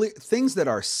clear things that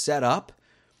are set up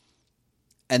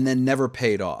and then never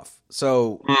paid off.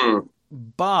 So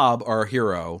Bob, our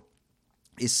hero,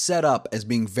 is set up as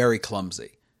being very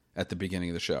clumsy at the beginning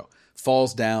of the show.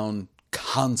 Falls down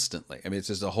constantly. I mean, it's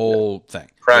just a whole thing.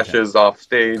 Crashes off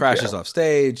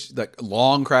stage. Like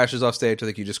long crashes off stage. I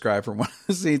think you described from one of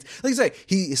the scenes. Like you say,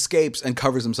 he escapes and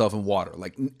covers himself in water.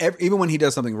 Like even when he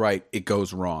does something right, it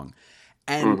goes wrong.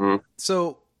 And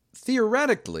so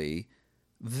theoretically,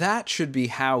 that should be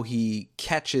how he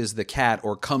catches the cat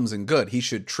or comes in good. He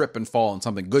should trip and fall and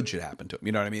something good should happen to him.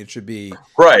 You know what I mean? It should be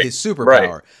his superpower.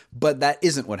 Right. But that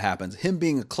isn't what happens. Him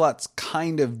being a klutz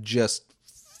kind of just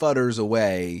futters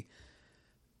away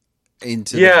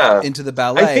into the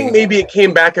ballet. I think maybe it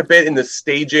came back a bit in the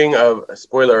staging of,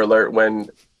 spoiler alert, when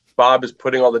Bob is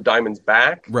putting all the diamonds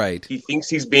back. Right. He thinks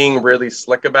he's being really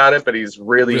slick about it, but he's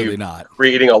really not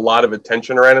creating a lot of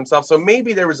attention around himself. So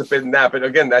maybe there was a bit in that, but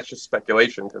again, that's just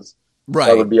speculation because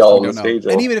that would be all in the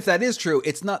staging. And even if that is true,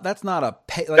 it's not. That's not a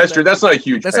pay. Like, that's true. That's not a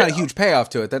huge. That's not a huge payoff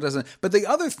to it. That doesn't. But the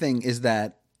other thing is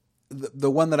that the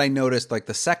one that I noticed, like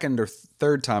the second or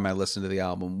third time I listened to the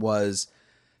album, was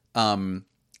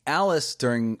Alice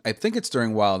during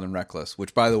Wild and Reckless,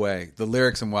 which, by the way, the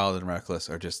lyrics in Wild and Reckless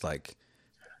are just like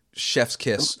chef's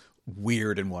kiss,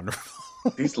 weird and wonderful.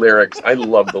 These lyrics, I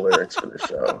love the lyrics for the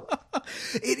show.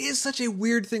 It is such a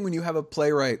weird thing when you have a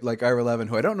playwright like Ira Levin,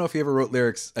 who I don't know if he ever wrote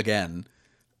lyrics again,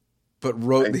 but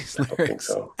wrote these lyrics.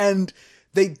 So. And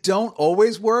they don't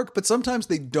always work, but sometimes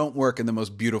they don't work in the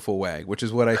most beautiful way, which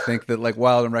is what I think that like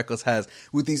Wild and Reckless has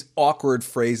with these awkward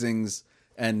phrasings.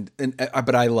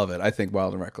 But I love it. I think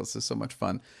Wild and Reckless is so much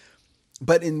fun.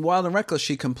 But in Wild and Reckless,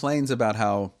 she complains about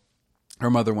how her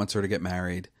mother wants her to get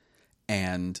married,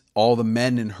 and all the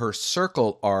men in her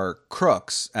circle are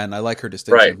crooks. And I like her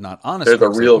distinction of not honest. They're the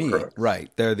real crooks. Right.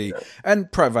 They're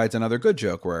and provides another good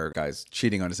joke where a guy's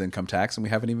cheating on his income tax, and we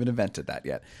haven't even invented that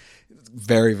yet.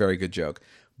 Very, very good joke.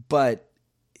 But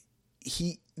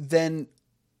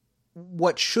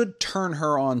what should turn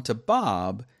her on to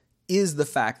Bob is the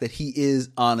fact that he is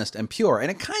honest and pure.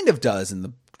 And it kind of does in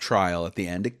the trial at the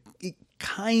end. It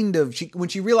kind of, when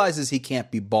she realizes he can't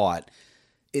be bought,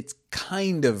 it's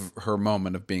kind of her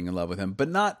moment of being in love with him, but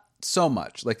not so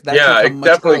much. Like that. Yeah, it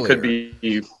definitely could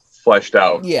be fleshed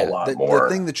out a lot more. The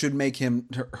thing that should make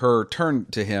her turn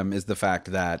to him is the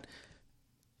fact that,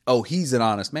 oh, he's an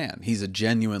honest man. He's a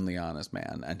genuinely honest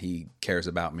man, and he cares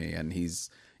about me, and he's,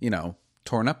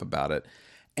 torn up about it.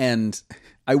 And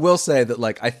I will say that,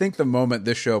 like, I think the moment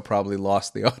this show probably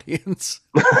lost the audience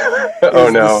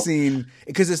the scene,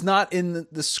 because it's not in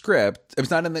the script, it's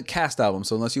not in the cast album,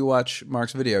 so unless you watch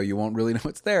Marc's video, you won't really know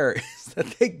it's there, is that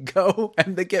they go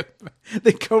and they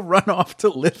go run off to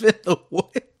live in the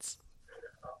woods.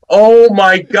 Oh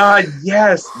my God,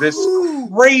 yes, this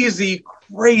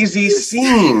crazy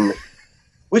scene,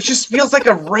 which just feels like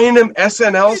a random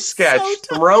SNL sketch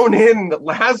thrown in the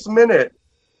last minute.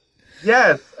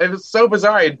 Yes, it was so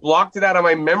bizarre. I blocked it out of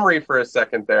my memory for a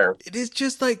second there. It is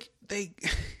just like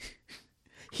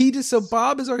so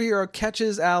Bob is our hero,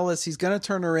 catches Alice, he's going to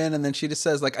turn her in, and then she just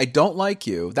says, like, I don't like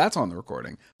you. That's on the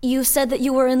recording. You said that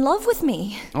you were in love with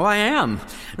me. Oh, I am.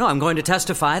 No, I'm going to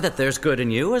testify that there's good in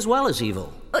you as well as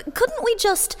evil. Couldn't we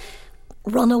just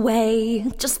run away?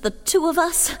 Just the two of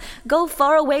us? Go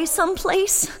far away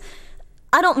someplace?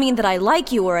 I don't mean that I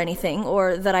like you or anything,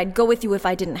 or that I'd go with you if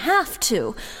I didn't have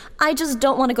to. I just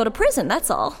don't want to go to prison, that's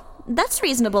all. That's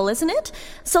reasonable, isn't it?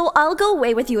 So I'll go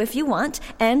away with you if you want,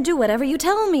 and do whatever you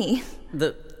tell me.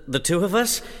 The two of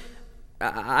us?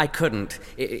 I couldn't.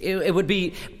 It would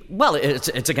be... Well,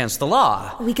 it's against the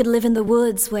law. We could live in the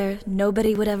woods where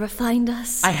nobody would ever find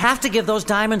us. I have to give those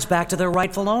diamonds back to their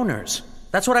rightful owners.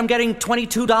 That's what I'm getting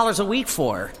 $22 a week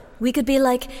for. We could be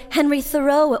like Henry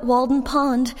Thoreau at Walden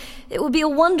Pond. It would be a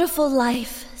wonderful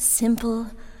life.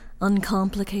 Simple,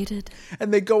 uncomplicated.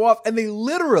 And they go off, and they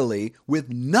literally, with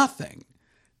nothing,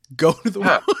 go to the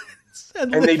woods.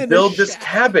 And they build this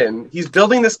cabin. He's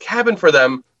building this cabin for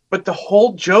them, but the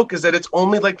whole joke is that it's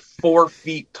only like 4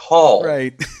 feet tall.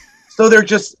 Right. So they're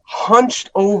just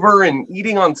hunched over and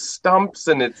eating on stumps,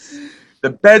 and the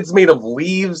bed's made of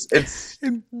leaves. It's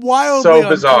wildly so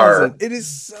bizarre. It is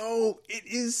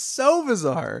so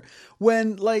bizarre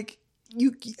when, like,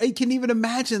 I can even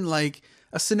imagine like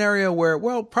a scenario where,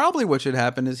 well, probably what should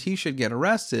happen is he should get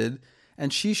arrested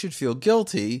and she should feel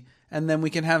guilty. And then we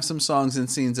can have some songs and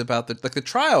scenes about the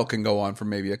trial can go on for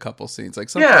maybe a couple scenes, like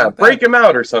something like that. Break him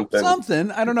out or something.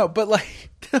 Something, I don't know, but like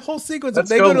the whole sequence. Let's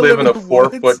go live in a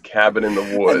 4-foot cabin in the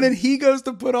woods, and then he goes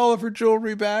to put all of her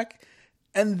jewelry back,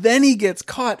 and then he gets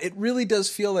caught. It really does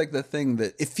feel like the thing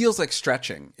that it feels like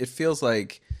stretching. It feels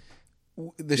like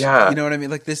this, you know what I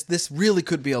mean? Like this really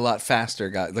could be a lot faster,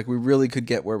 guys. Like we really could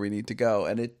get where we need to go,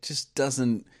 and it just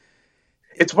doesn't.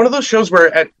 It's one of those shows where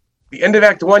at the end of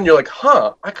Act 1, you're like,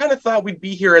 I kind of thought we'd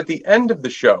be here at the end of the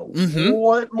show. Mm-hmm.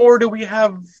 What more do we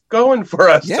have going for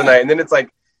us tonight? And then it's like,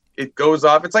 it goes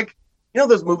off. It's like,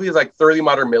 those movies like Thoroughly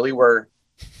Modern Millie where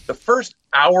the first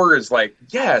hour is like,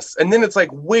 yes. And then it's like,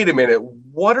 wait a minute,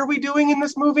 what are we doing in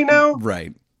this movie now?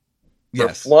 Right. We're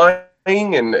flying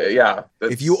and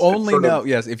if you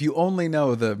only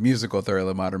know the musical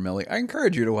Thoroughly Modern Millie, I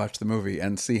encourage you to watch the movie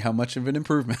and see how much of an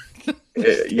improvement.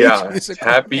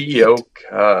 Tapioca.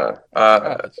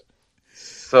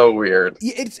 So weird.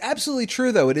 It's absolutely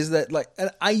true, though. It is that, like,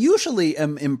 I usually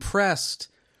am impressed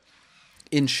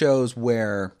in shows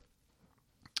where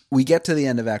we get to the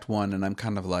end of Act 1 and I'm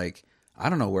kind of like, I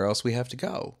don't know where else we have to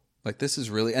go. Like, this is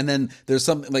really... And then there's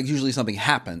something... Like, usually something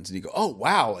happens and you go, oh,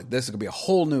 wow, like, this is going to be a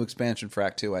whole new expansion for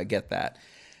Act 2. I get that.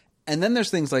 And then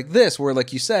there's things like this where,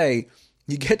 like you say,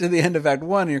 you get to the end of Act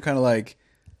 1 and you're kind of like,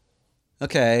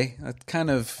 okay, that's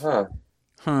kind of...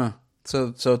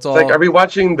 So it's all... Like, are we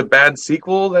watching the bad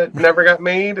sequel that never got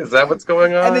made? Is that what's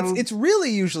going on? And it's really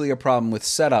usually a problem with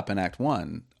setup in Act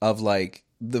 1 of, like,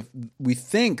 we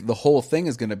think the whole thing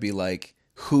is going to be, like,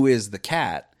 who is the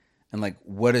cat? And, like,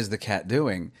 what is the cat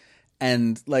doing?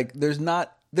 And, like, there's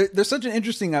such an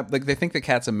interesting, like, they think the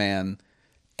cat's a man,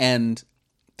 and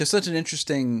there's such an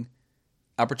interesting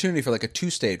opportunity for, like, a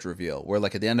 2-stage reveal, where,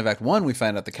 like, at the end of Act 1, we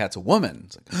find out the cat's a woman.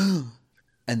 It's like,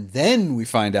 and then we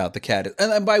find out the cat is,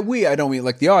 and by we, I don't mean,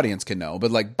 like, the audience can know,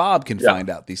 but, like, Bob can find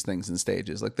out these things in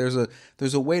stages. Like, there's a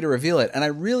way to reveal it, and I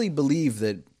really believe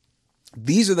that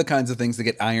these are the kinds of things that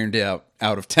get ironed out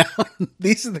of town.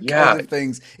 These are the kinds of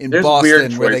things in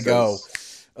Boston where they go,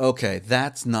 okay,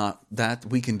 that's not that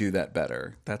we can do that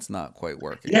better. That's not quite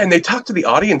working. Yeah, and they talk to the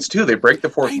audience too. They break the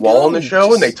fourth wall in the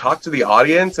show, and they talk to the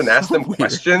audience and ask them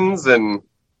questions, and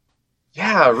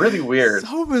really weird.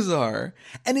 So bizarre.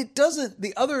 And it doesn't.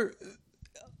 Another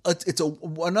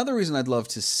reason I'd love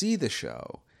to see the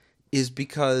show is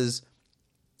because,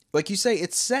 like you say,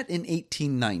 it's set in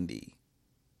 1890.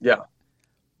 Yeah.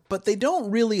 But they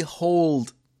don't really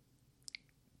hold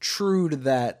true to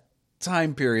that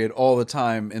time period all the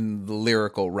time in the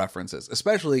lyrical references,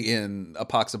 especially in A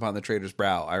Pox Upon the Traitor's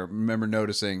Brow. I remember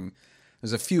noticing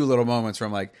there's a few little moments where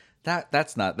I'm like,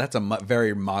 that's a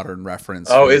very modern reference.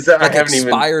 Oh, is that? Like, I haven't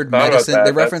expired even medicine. About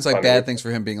that. They reference that's like funny. bad things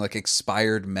for him being like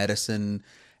expired medicine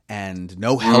and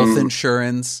no health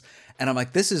insurance. And I'm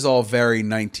like, this is all very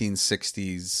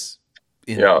 1960s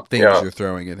things you're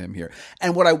throwing at him here.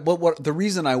 And what the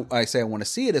reason I say I want to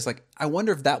see it is, like, I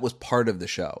wonder if that was part of the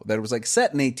show, that it was like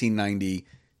set in 1890.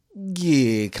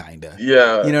 Yeah, kind of.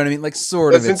 Yeah, you know what I mean, like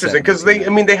sort of. That's interesting because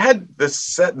they had the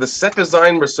set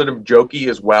design was sort of jokey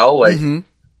as well. Like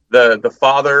the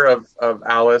father of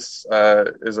Alice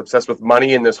is obsessed with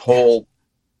money, and this whole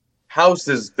house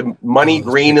is the money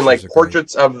green, and like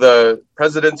portraits of the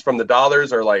presidents from the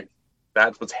dollars are like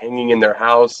that's what's hanging in their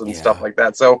house and stuff like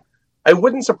that. So it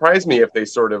wouldn't surprise me if they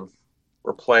sort of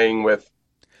were playing with.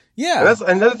 Yeah, and that's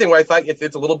another thing where I thought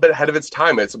it's a little bit ahead of its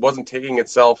time. It wasn't taking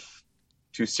itself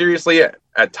too seriously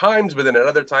at times, but then at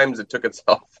other times it took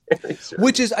itself very seriously.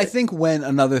 Which is, I think, when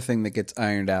another thing that gets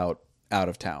ironed out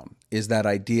of town is that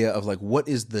idea of, like, what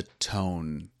is the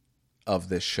tone of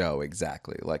this show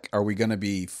exactly? Like, are we going to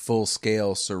be full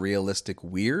scale surrealistic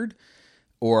weird,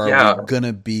 or are we going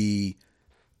to be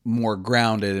more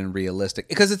grounded and realistic?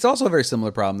 Because it's also a very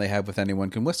similar problem they have with Anyone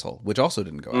Can Whistle, which also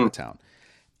didn't go out of town,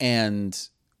 and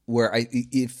where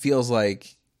it feels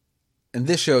like. And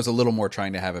this show is a little more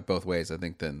trying to have it both ways, I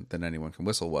think, than Anyone Can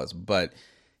Whistle was. But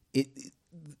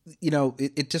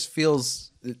it just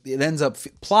feels, it ends up,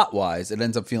 plot-wise, it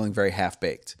ends up feeling very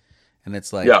half-baked. And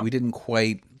it's like, we didn't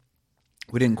quite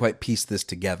piece this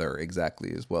together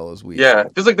exactly as well as we... Yeah,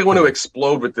 it feels like they want to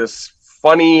explode with this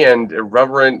funny and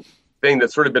irreverent thing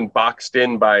that's sort of been boxed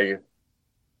in by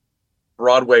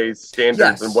Broadway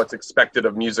standards and what's expected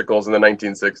of musicals in the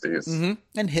 1960s,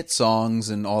 and hit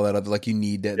songs and all that other, like, you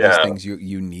need to, those things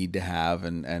you need to have,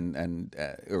 and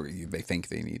or they think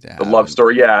they need to have the love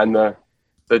story, and the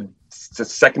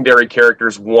secondary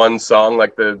characters one song,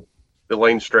 like the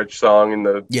Lane Stretch song, and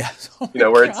the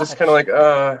where it's just kind of like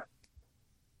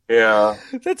Yeah.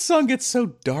 That song gets so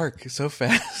dark so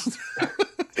fast.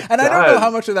 And I don't know how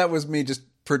much of that was me just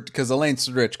because Elaine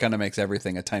Stritch kind of makes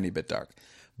everything a tiny bit dark.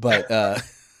 But that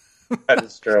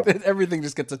is true. Everything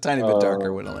just gets a tiny bit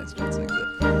darker when Elaine Stritch sings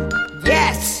it.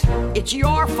 Yes, it's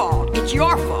your fault. It's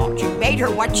your fault. You made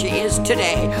her what she is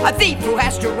today. A thief who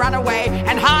has to run away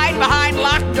and hide behind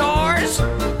locked doors.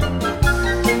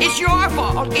 It's your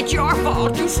fault. It's your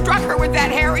fault. You struck her with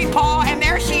that hairy paw, and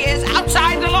there she is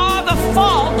outside the law. The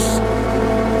fault's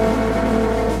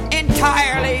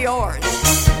entirely yours.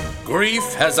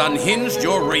 Grief has unhinged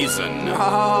your reason.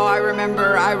 Oh, I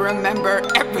remember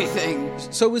everything.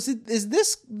 So is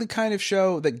this the kind of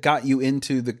show that got you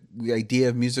into the idea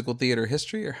of musical theater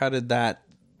history, or how did that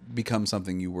become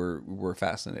something you were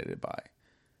fascinated by?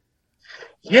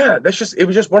 Yeah, it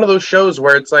was just one of those shows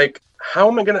where it's like, how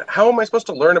am I supposed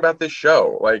to learn about this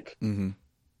show? Like,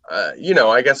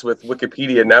 I guess with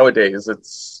Wikipedia nowadays,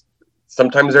 it's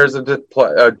sometimes there's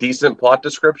a decent plot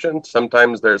description,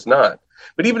 sometimes there's not.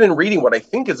 But even in reading what I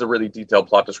think is a really detailed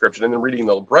plot description and then reading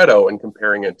the libretto and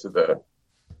comparing it to the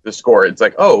score, it's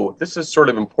like, oh, this is sort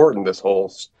of important, this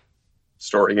whole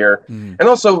story here. And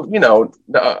also,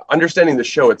 understanding the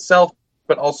show itself,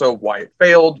 but also why it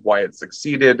failed, why it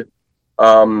succeeded.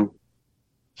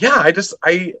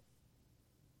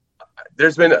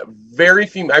 There's been very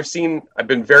few, I've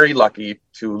been very lucky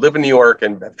to live in New York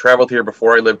and have traveled here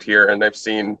before I lived here, and I've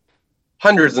seen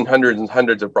hundreds and hundreds and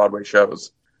hundreds of Broadway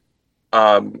shows.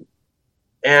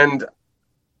 And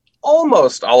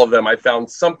almost all of them I found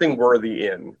something worthy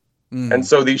in. And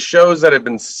so these shows that have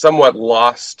been somewhat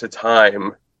lost to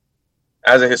time,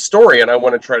 as a historian, I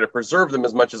want to try to preserve them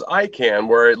as much as I can,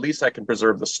 where at least I can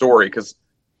preserve the story. Because,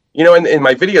 in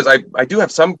my videos, I do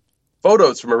have some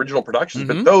photos from original productions,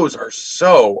 but those are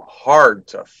so hard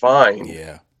to find.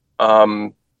 Yeah.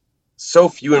 So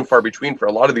few and far between for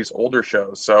a lot of these older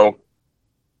shows. So,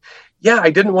 yeah,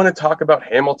 I didn't want to talk about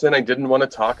Hamilton. I didn't want to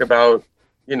talk about,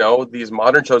 these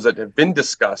modern shows that have been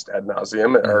discussed ad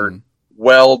nauseum, are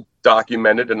well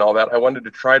documented and all that. I wanted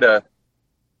to try to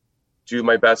do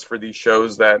my best for these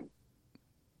shows that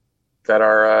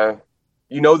are,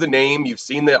 the name, you've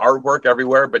seen the artwork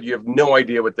everywhere, but you have no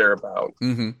idea what they're about.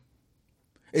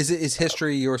 Is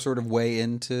history your sort of way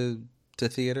into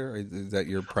theater? Or is that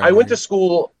your primary? I went to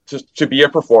school to be a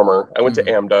performer. I went to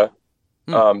AMDA,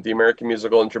 the American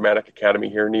Musical and Dramatic Academy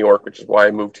here in New York, which is why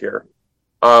I moved here.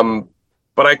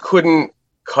 But I couldn't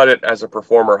cut it as a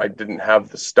performer. I didn't have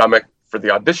the stomach for the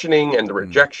auditioning and the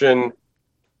rejection.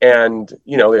 And,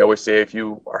 they always say, if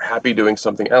you are happy doing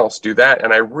something else, do that.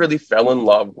 And I really fell in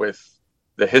love with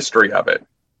the history of it.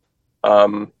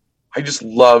 I just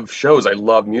love shows. I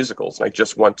love musicals. And I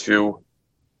just want to,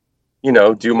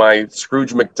 do my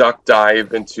Scrooge McDuck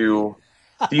dive into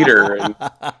theater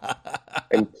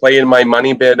and play in my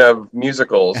money bit of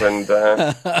musicals. And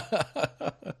I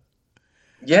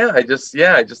just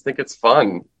think it's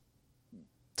fun.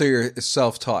 So you're a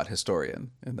self-taught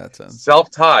historian in that sense.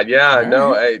 Self-taught, yeah.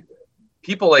 No,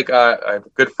 people like I have a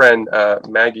good friend,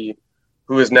 Maggie,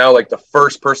 who is now like the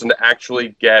first person to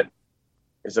actually get,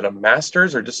 is it a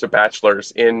master's or just a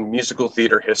bachelor's in musical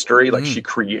theater history? Like she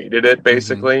created it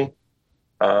basically.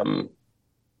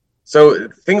 So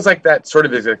things like that sort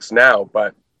of exist now,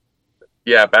 but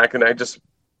yeah, back then I just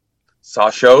saw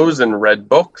shows and read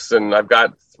books, and I've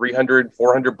got 300,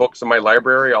 400 books in my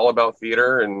library all about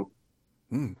theater. And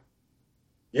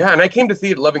yeah, and I came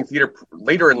to loving theater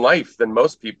later in life than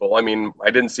most people. I mean,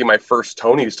 I didn't see my first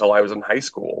Tonys till I was in high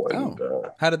school. And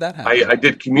how did that happen? I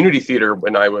did community theater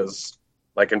when I was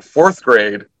like in fourth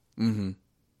grade.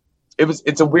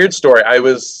 It's a weird story.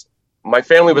 My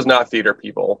family was not theater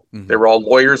people. They were all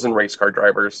lawyers and race car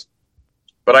drivers.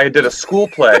 But I did a school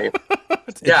play.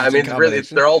 Yeah, I mean,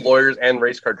 they're all lawyers and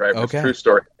race car drivers. Okay. True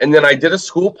story. And then I did a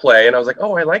school play, and I was like,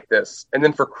 oh, I like this. And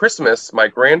then for Christmas, my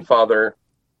grandfather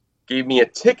gave me a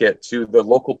ticket to the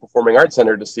local performing arts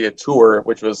center to see a tour,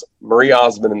 which was Marie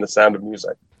Osmond and the Sound of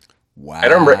Music. Wow. I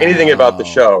don't remember anything about the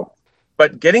show.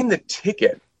 But getting the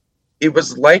ticket, it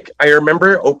was like, I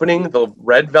remember opening the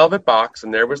red velvet box,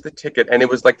 and there was the ticket, and it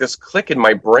was like this click in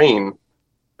my brain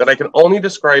that I can only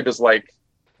describe as like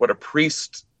what a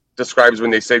priest describes when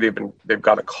they say they've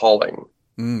got a calling.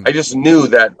 I just knew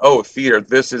that, theater,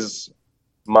 this is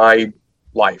my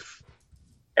life.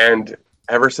 And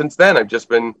ever since then, I've just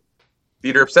been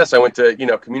theater obsessed. I went to,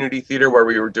 community theater where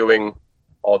we were doing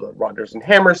all the Rodgers and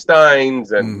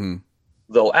Hammersteins and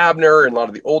Lil Abner and a lot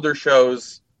of the older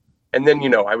shows. And then,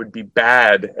 I would be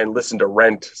bad and listen to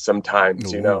Rent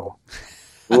sometimes,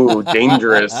 Ooh,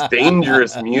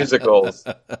 dangerous musicals.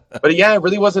 But yeah, it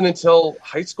really wasn't until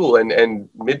high school and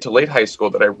mid to late high school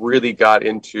that I really got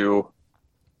into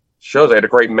shows. I had a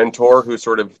great mentor who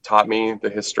sort of taught me the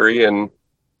history, and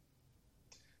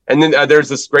then there's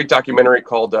this great documentary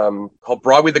called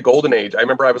Broadway: The Golden Age. I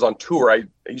remember I was on tour. I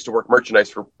used to work merchandise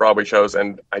for Broadway shows,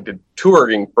 and I did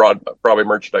touring Broadway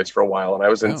merchandise for a while. And I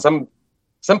was in some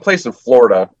place in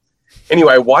Florida.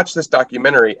 Anyway, I watched this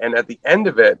documentary, and at the end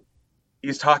of it,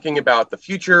 he's talking about the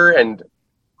future and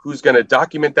who's going to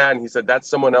document that. And he said, that's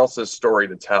someone else's story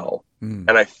to tell.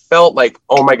 And I felt like,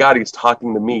 oh my God, he's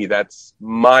talking to me. That's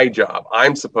my job.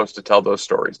 I'm supposed to tell those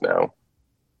stories now.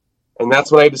 And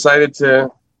that's when I decided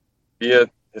to be a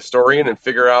historian and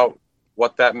figure out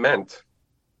what that meant.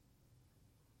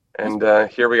 And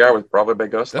here we are with Broadway by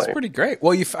Ghostlight. That's pretty great.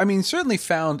 Well, certainly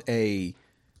found I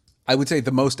would say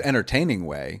the most entertaining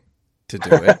way to do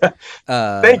it.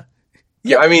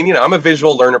 Yeah, I mean, I'm a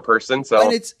visual learner person, so.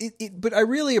 And but I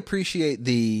really appreciate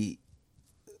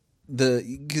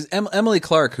because Emily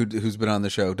Clark, who's been on the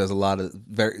show, does a lot of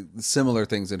very similar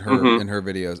things in her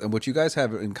videos, and what you guys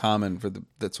have in common for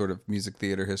that sort of music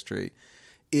theater history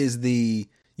is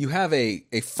you have a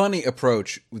funny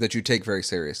approach that you take very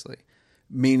seriously.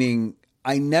 Meaning,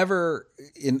 I never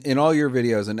in all your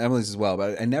videos, and Emily's as well,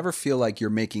 but I never feel like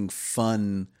you're making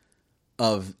fun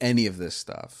of any of this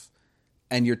stuff.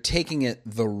 And you're taking it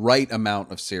the right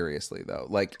amount of seriously, though.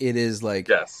 Like, it is like...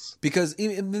 Yes. Because,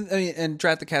 and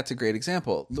Drat the Cat's a great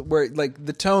example, where, like,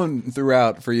 the tone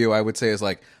throughout for you, I would say, is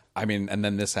like, and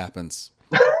then this happens.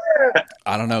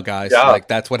 I don't know, guys. Yeah. Like,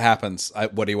 that's what happens.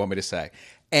 What do you want me to say?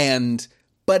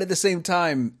 But at the same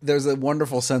time, there's a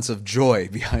wonderful sense of joy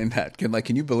behind that.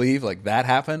 Can you believe, like, that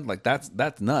happened? Like, that's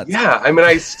nuts. Yeah, I mean,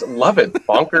 I love it.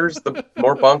 Bonkers, the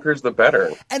more bonkers, the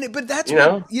better. But that's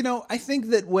I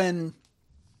think that when...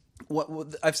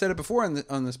 What I've said it before on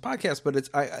this podcast, but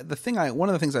one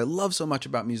of the things I love so much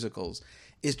about musicals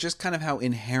is just kind of how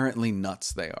inherently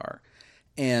nuts they are,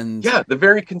 and the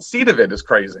very conceit of it is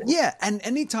crazy. Yeah, and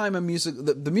anytime the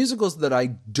musicals that I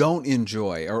don't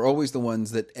enjoy are always the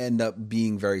ones that end up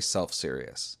being very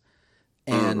self-serious,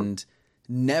 and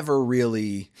never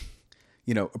really,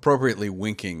 appropriately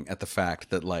winking at the fact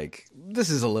that, like, this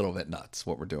is a little bit nuts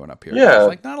what we're doing up here. Yeah,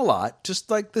 like, not a lot, just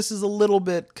like this is a little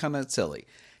bit kind of silly.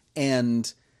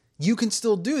 And you can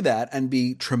still do that and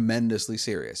be tremendously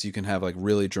serious. You can have, like,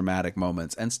 really dramatic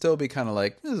moments and still be kind of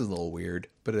like, this is a little weird,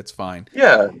 but it's fine.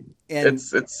 Yeah, and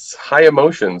it's high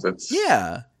emotions. It's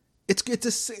the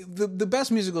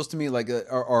best musicals to me, like,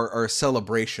 are a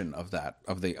celebration of that,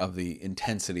 of the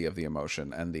intensity of the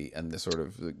emotion and the sort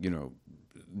of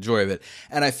joy of it.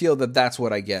 And I feel that that's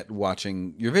what I get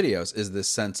watching your videos, is this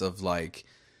sense of, like,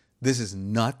 this is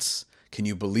nuts. Can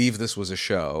you believe this was a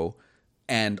show?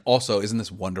 And also, isn't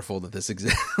this wonderful that this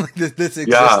this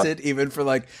existed, even for,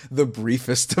 like, the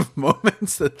briefest of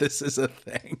moments, that this is a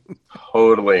thing?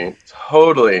 Totally.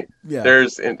 Yeah.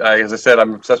 There's, as I said,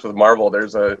 I'm obsessed with Marvel.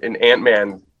 There's an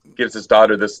Ant-Man gives his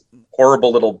daughter this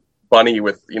horrible little bunny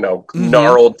with,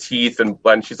 gnarled teeth, and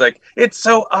she's like, it's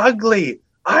so ugly.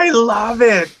 I love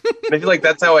it. And I feel like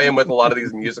that's how I am with a lot of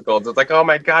these musicals. It's like, oh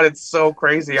my God, it's so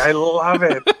crazy. I love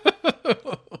it.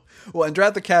 Well, and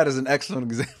Drat the Cat is an excellent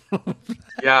example.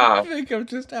 Yeah. I think of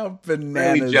just how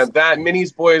bananas. Really, that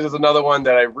Minnie's Boys is another one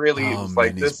that I really was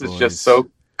like, this is just so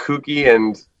kooky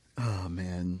and... Oh,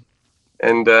 man.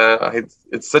 And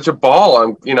it's such a ball.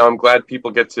 I'm glad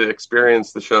people get to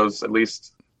experience the shows, at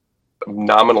least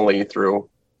nominally, through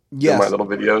my little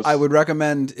videos. I would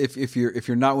recommend, if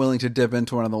you're not willing to dip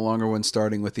into one of the longer ones,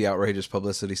 starting with the outrageous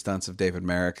publicity stunts of David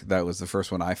Merrick. That was the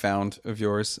first one I found of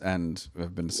yours, and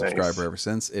I've been a subscriber ever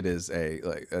since. It is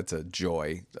that's a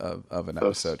joy of an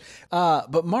episode.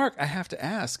 But Mark, I have to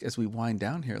ask, as we wind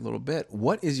down here a little bit,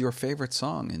 what is your favorite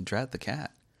song in Drat the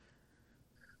Cat?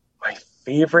 My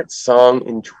favorite song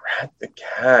in Drat the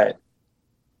Cat?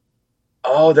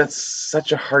 Oh, that's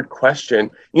such a hard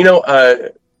question.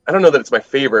 I don't know that it's my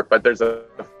favorite, but there's the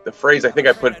phrase, I think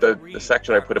I put the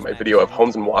section I put in my video of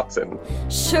Holmes and Watson.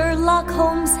 Sherlock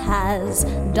Holmes has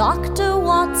Dr.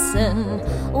 Watson.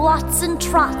 Watson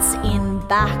trots in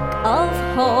back of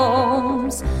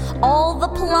Holmes. All the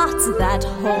plots that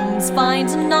Holmes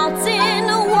finds knots in,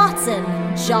 Watson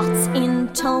jots in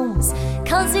tomes.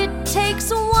 'Cause it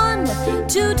takes one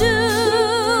to do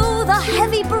the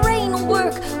heavy brain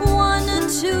work, one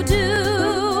to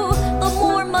do the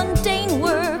more mundane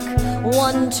work,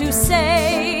 one to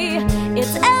say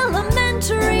it's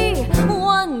elementary,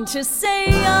 one to say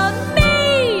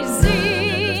amazing.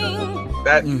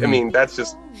 That that's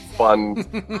just fun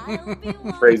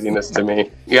craziness to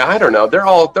me. Yeah, I don't know. They're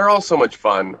all so much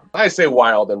fun. I say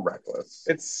wild and reckless.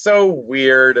 It's so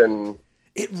weird, and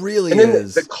it really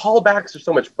is. And the callbacks are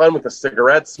so much fun with the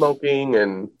cigarette smoking,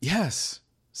 and yes.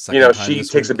 She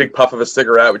takes a big puff of a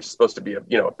cigarette, which is supposed to be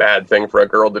a bad thing for a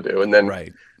girl to do. And then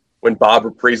when Bob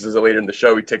reprises it later in the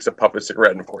show, he takes a puff of a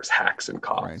cigarette and, of course, hacks and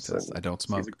coughs. Right, says, I don't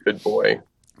smoke. He's a good boy.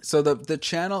 So the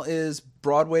channel is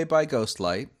Broadway by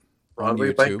Ghostlight.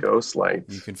 Broadway by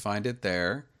Ghostlight. You can find it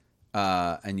there.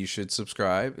 And you should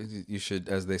subscribe. You should,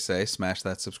 as they say, smash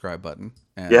that subscribe button.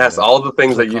 And, yes, all of the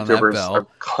things that YouTubers are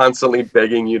constantly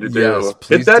begging you to do. Yes,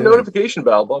 hit that notification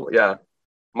bell. Yeah.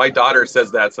 My daughter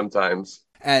says that sometimes.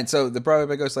 And so the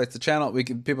Broadway by Ghostlight's the channel.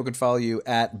 People can follow you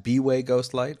at Bway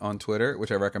Ghostlight on Twitter,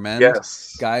 which I recommend.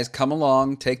 Yes. Guys, come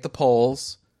along, take the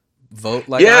polls, vote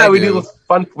like I do. We do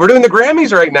fun. We're doing the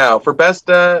Grammys right now for best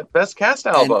cast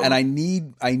album. And I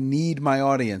need my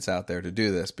audience out there to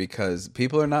do this because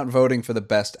people are not voting for the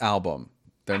best album.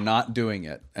 They're not doing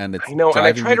it. And it's I know, and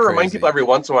I try to remind people every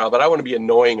once in a while, but I want to be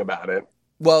annoying about it.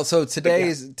 Well, so today,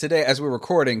 as we're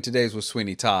recording, today's was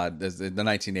Sweeney Todd, the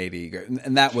 1980,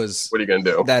 and that was... What are you going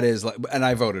to do? That is, and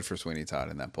I voted for Sweeney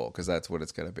Todd in that poll, because that's what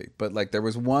it's going to be. But, there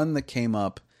was one that came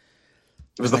up...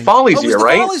 It was the Follies year,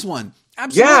 right? It was the Follies one.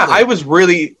 Absolutely. Yeah, I was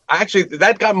really... Actually,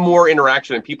 that got more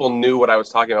interaction, and people knew what I was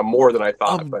talking about more than I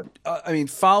thought.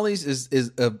 Follies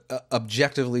is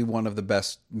objectively one of the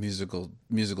best musicals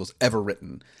ever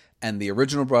written. And the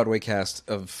original Broadway cast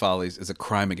of Follies is a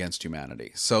crime against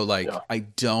humanity. So, I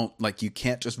don't... you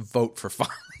can't just vote for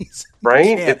Follies.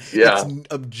 Right?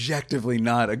 It's objectively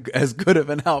not as good of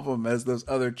an album as those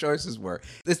other choices were.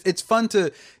 It's fun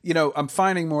to... I'm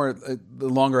finding more... the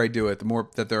longer I do it, the more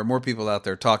that there are more people out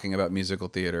there talking about musical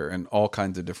theater in all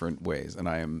kinds of different ways. And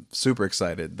I am super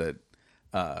excited that...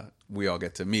 we all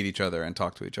get to meet each other and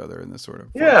talk to each other in this sort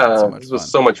of this was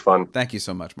so much fun. Thank you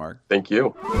so much, Mark. Thank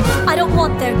you. I don't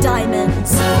want their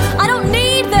diamonds. I don't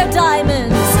need their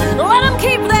diamonds. Let them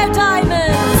keep their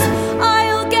diamonds.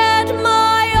 I'll get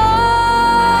my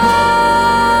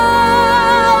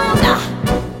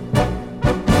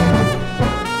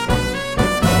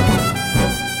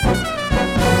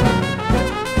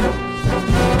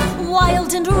own.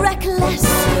 Wild and reckless,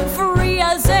 free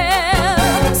as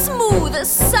air, smooth as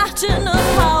satin,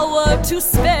 power to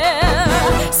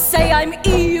spare. Say I'm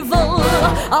evil,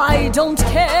 I don't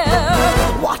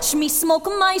care. Watch me smoke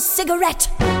my cigarette.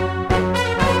 Wild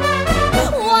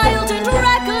and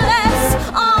reckless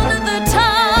on the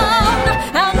town,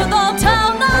 and the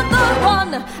town on the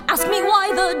run. Ask me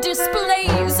why the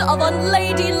displays of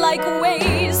unladylike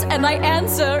ways, and I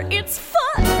answer, it's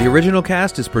fun. The Original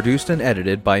Cast is produced and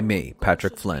edited by me,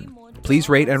 Patrick Flynn. Please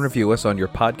rate and review us on your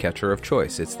podcatcher of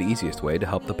choice. It's the easiest way to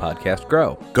help the podcast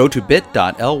grow. Go to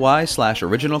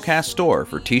bit.ly/originalcaststore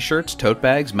for t-shirts, tote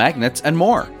bags, magnets, and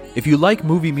more. If you like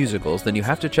movie musicals, then you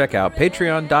have to check out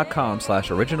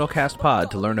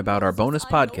patreon.com/originalcastpod to learn about our bonus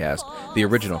podcast, The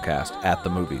Original Cast at the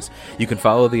Movies. You can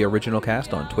follow The Original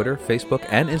Cast on Twitter, Facebook,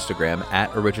 and Instagram at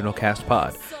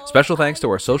OriginalCastPod. Special thanks to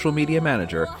our social media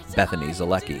manager, Bethany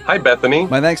Zalecki. Hi, Bethany.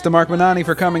 My thanks to Marc Bonanni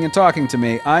for coming and talking to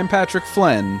me. I'm Patrick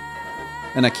Flynn.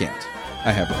 And I can't.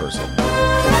 I have rehearsal.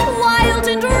 Wild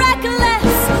and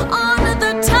reckless on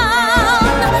the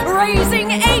town, raising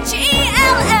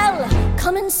Hell.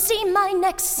 Come and see my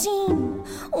next scene,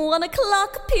 1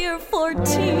 o'clock, Pier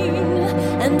 14.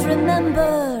 And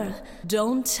remember,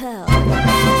 don't tell.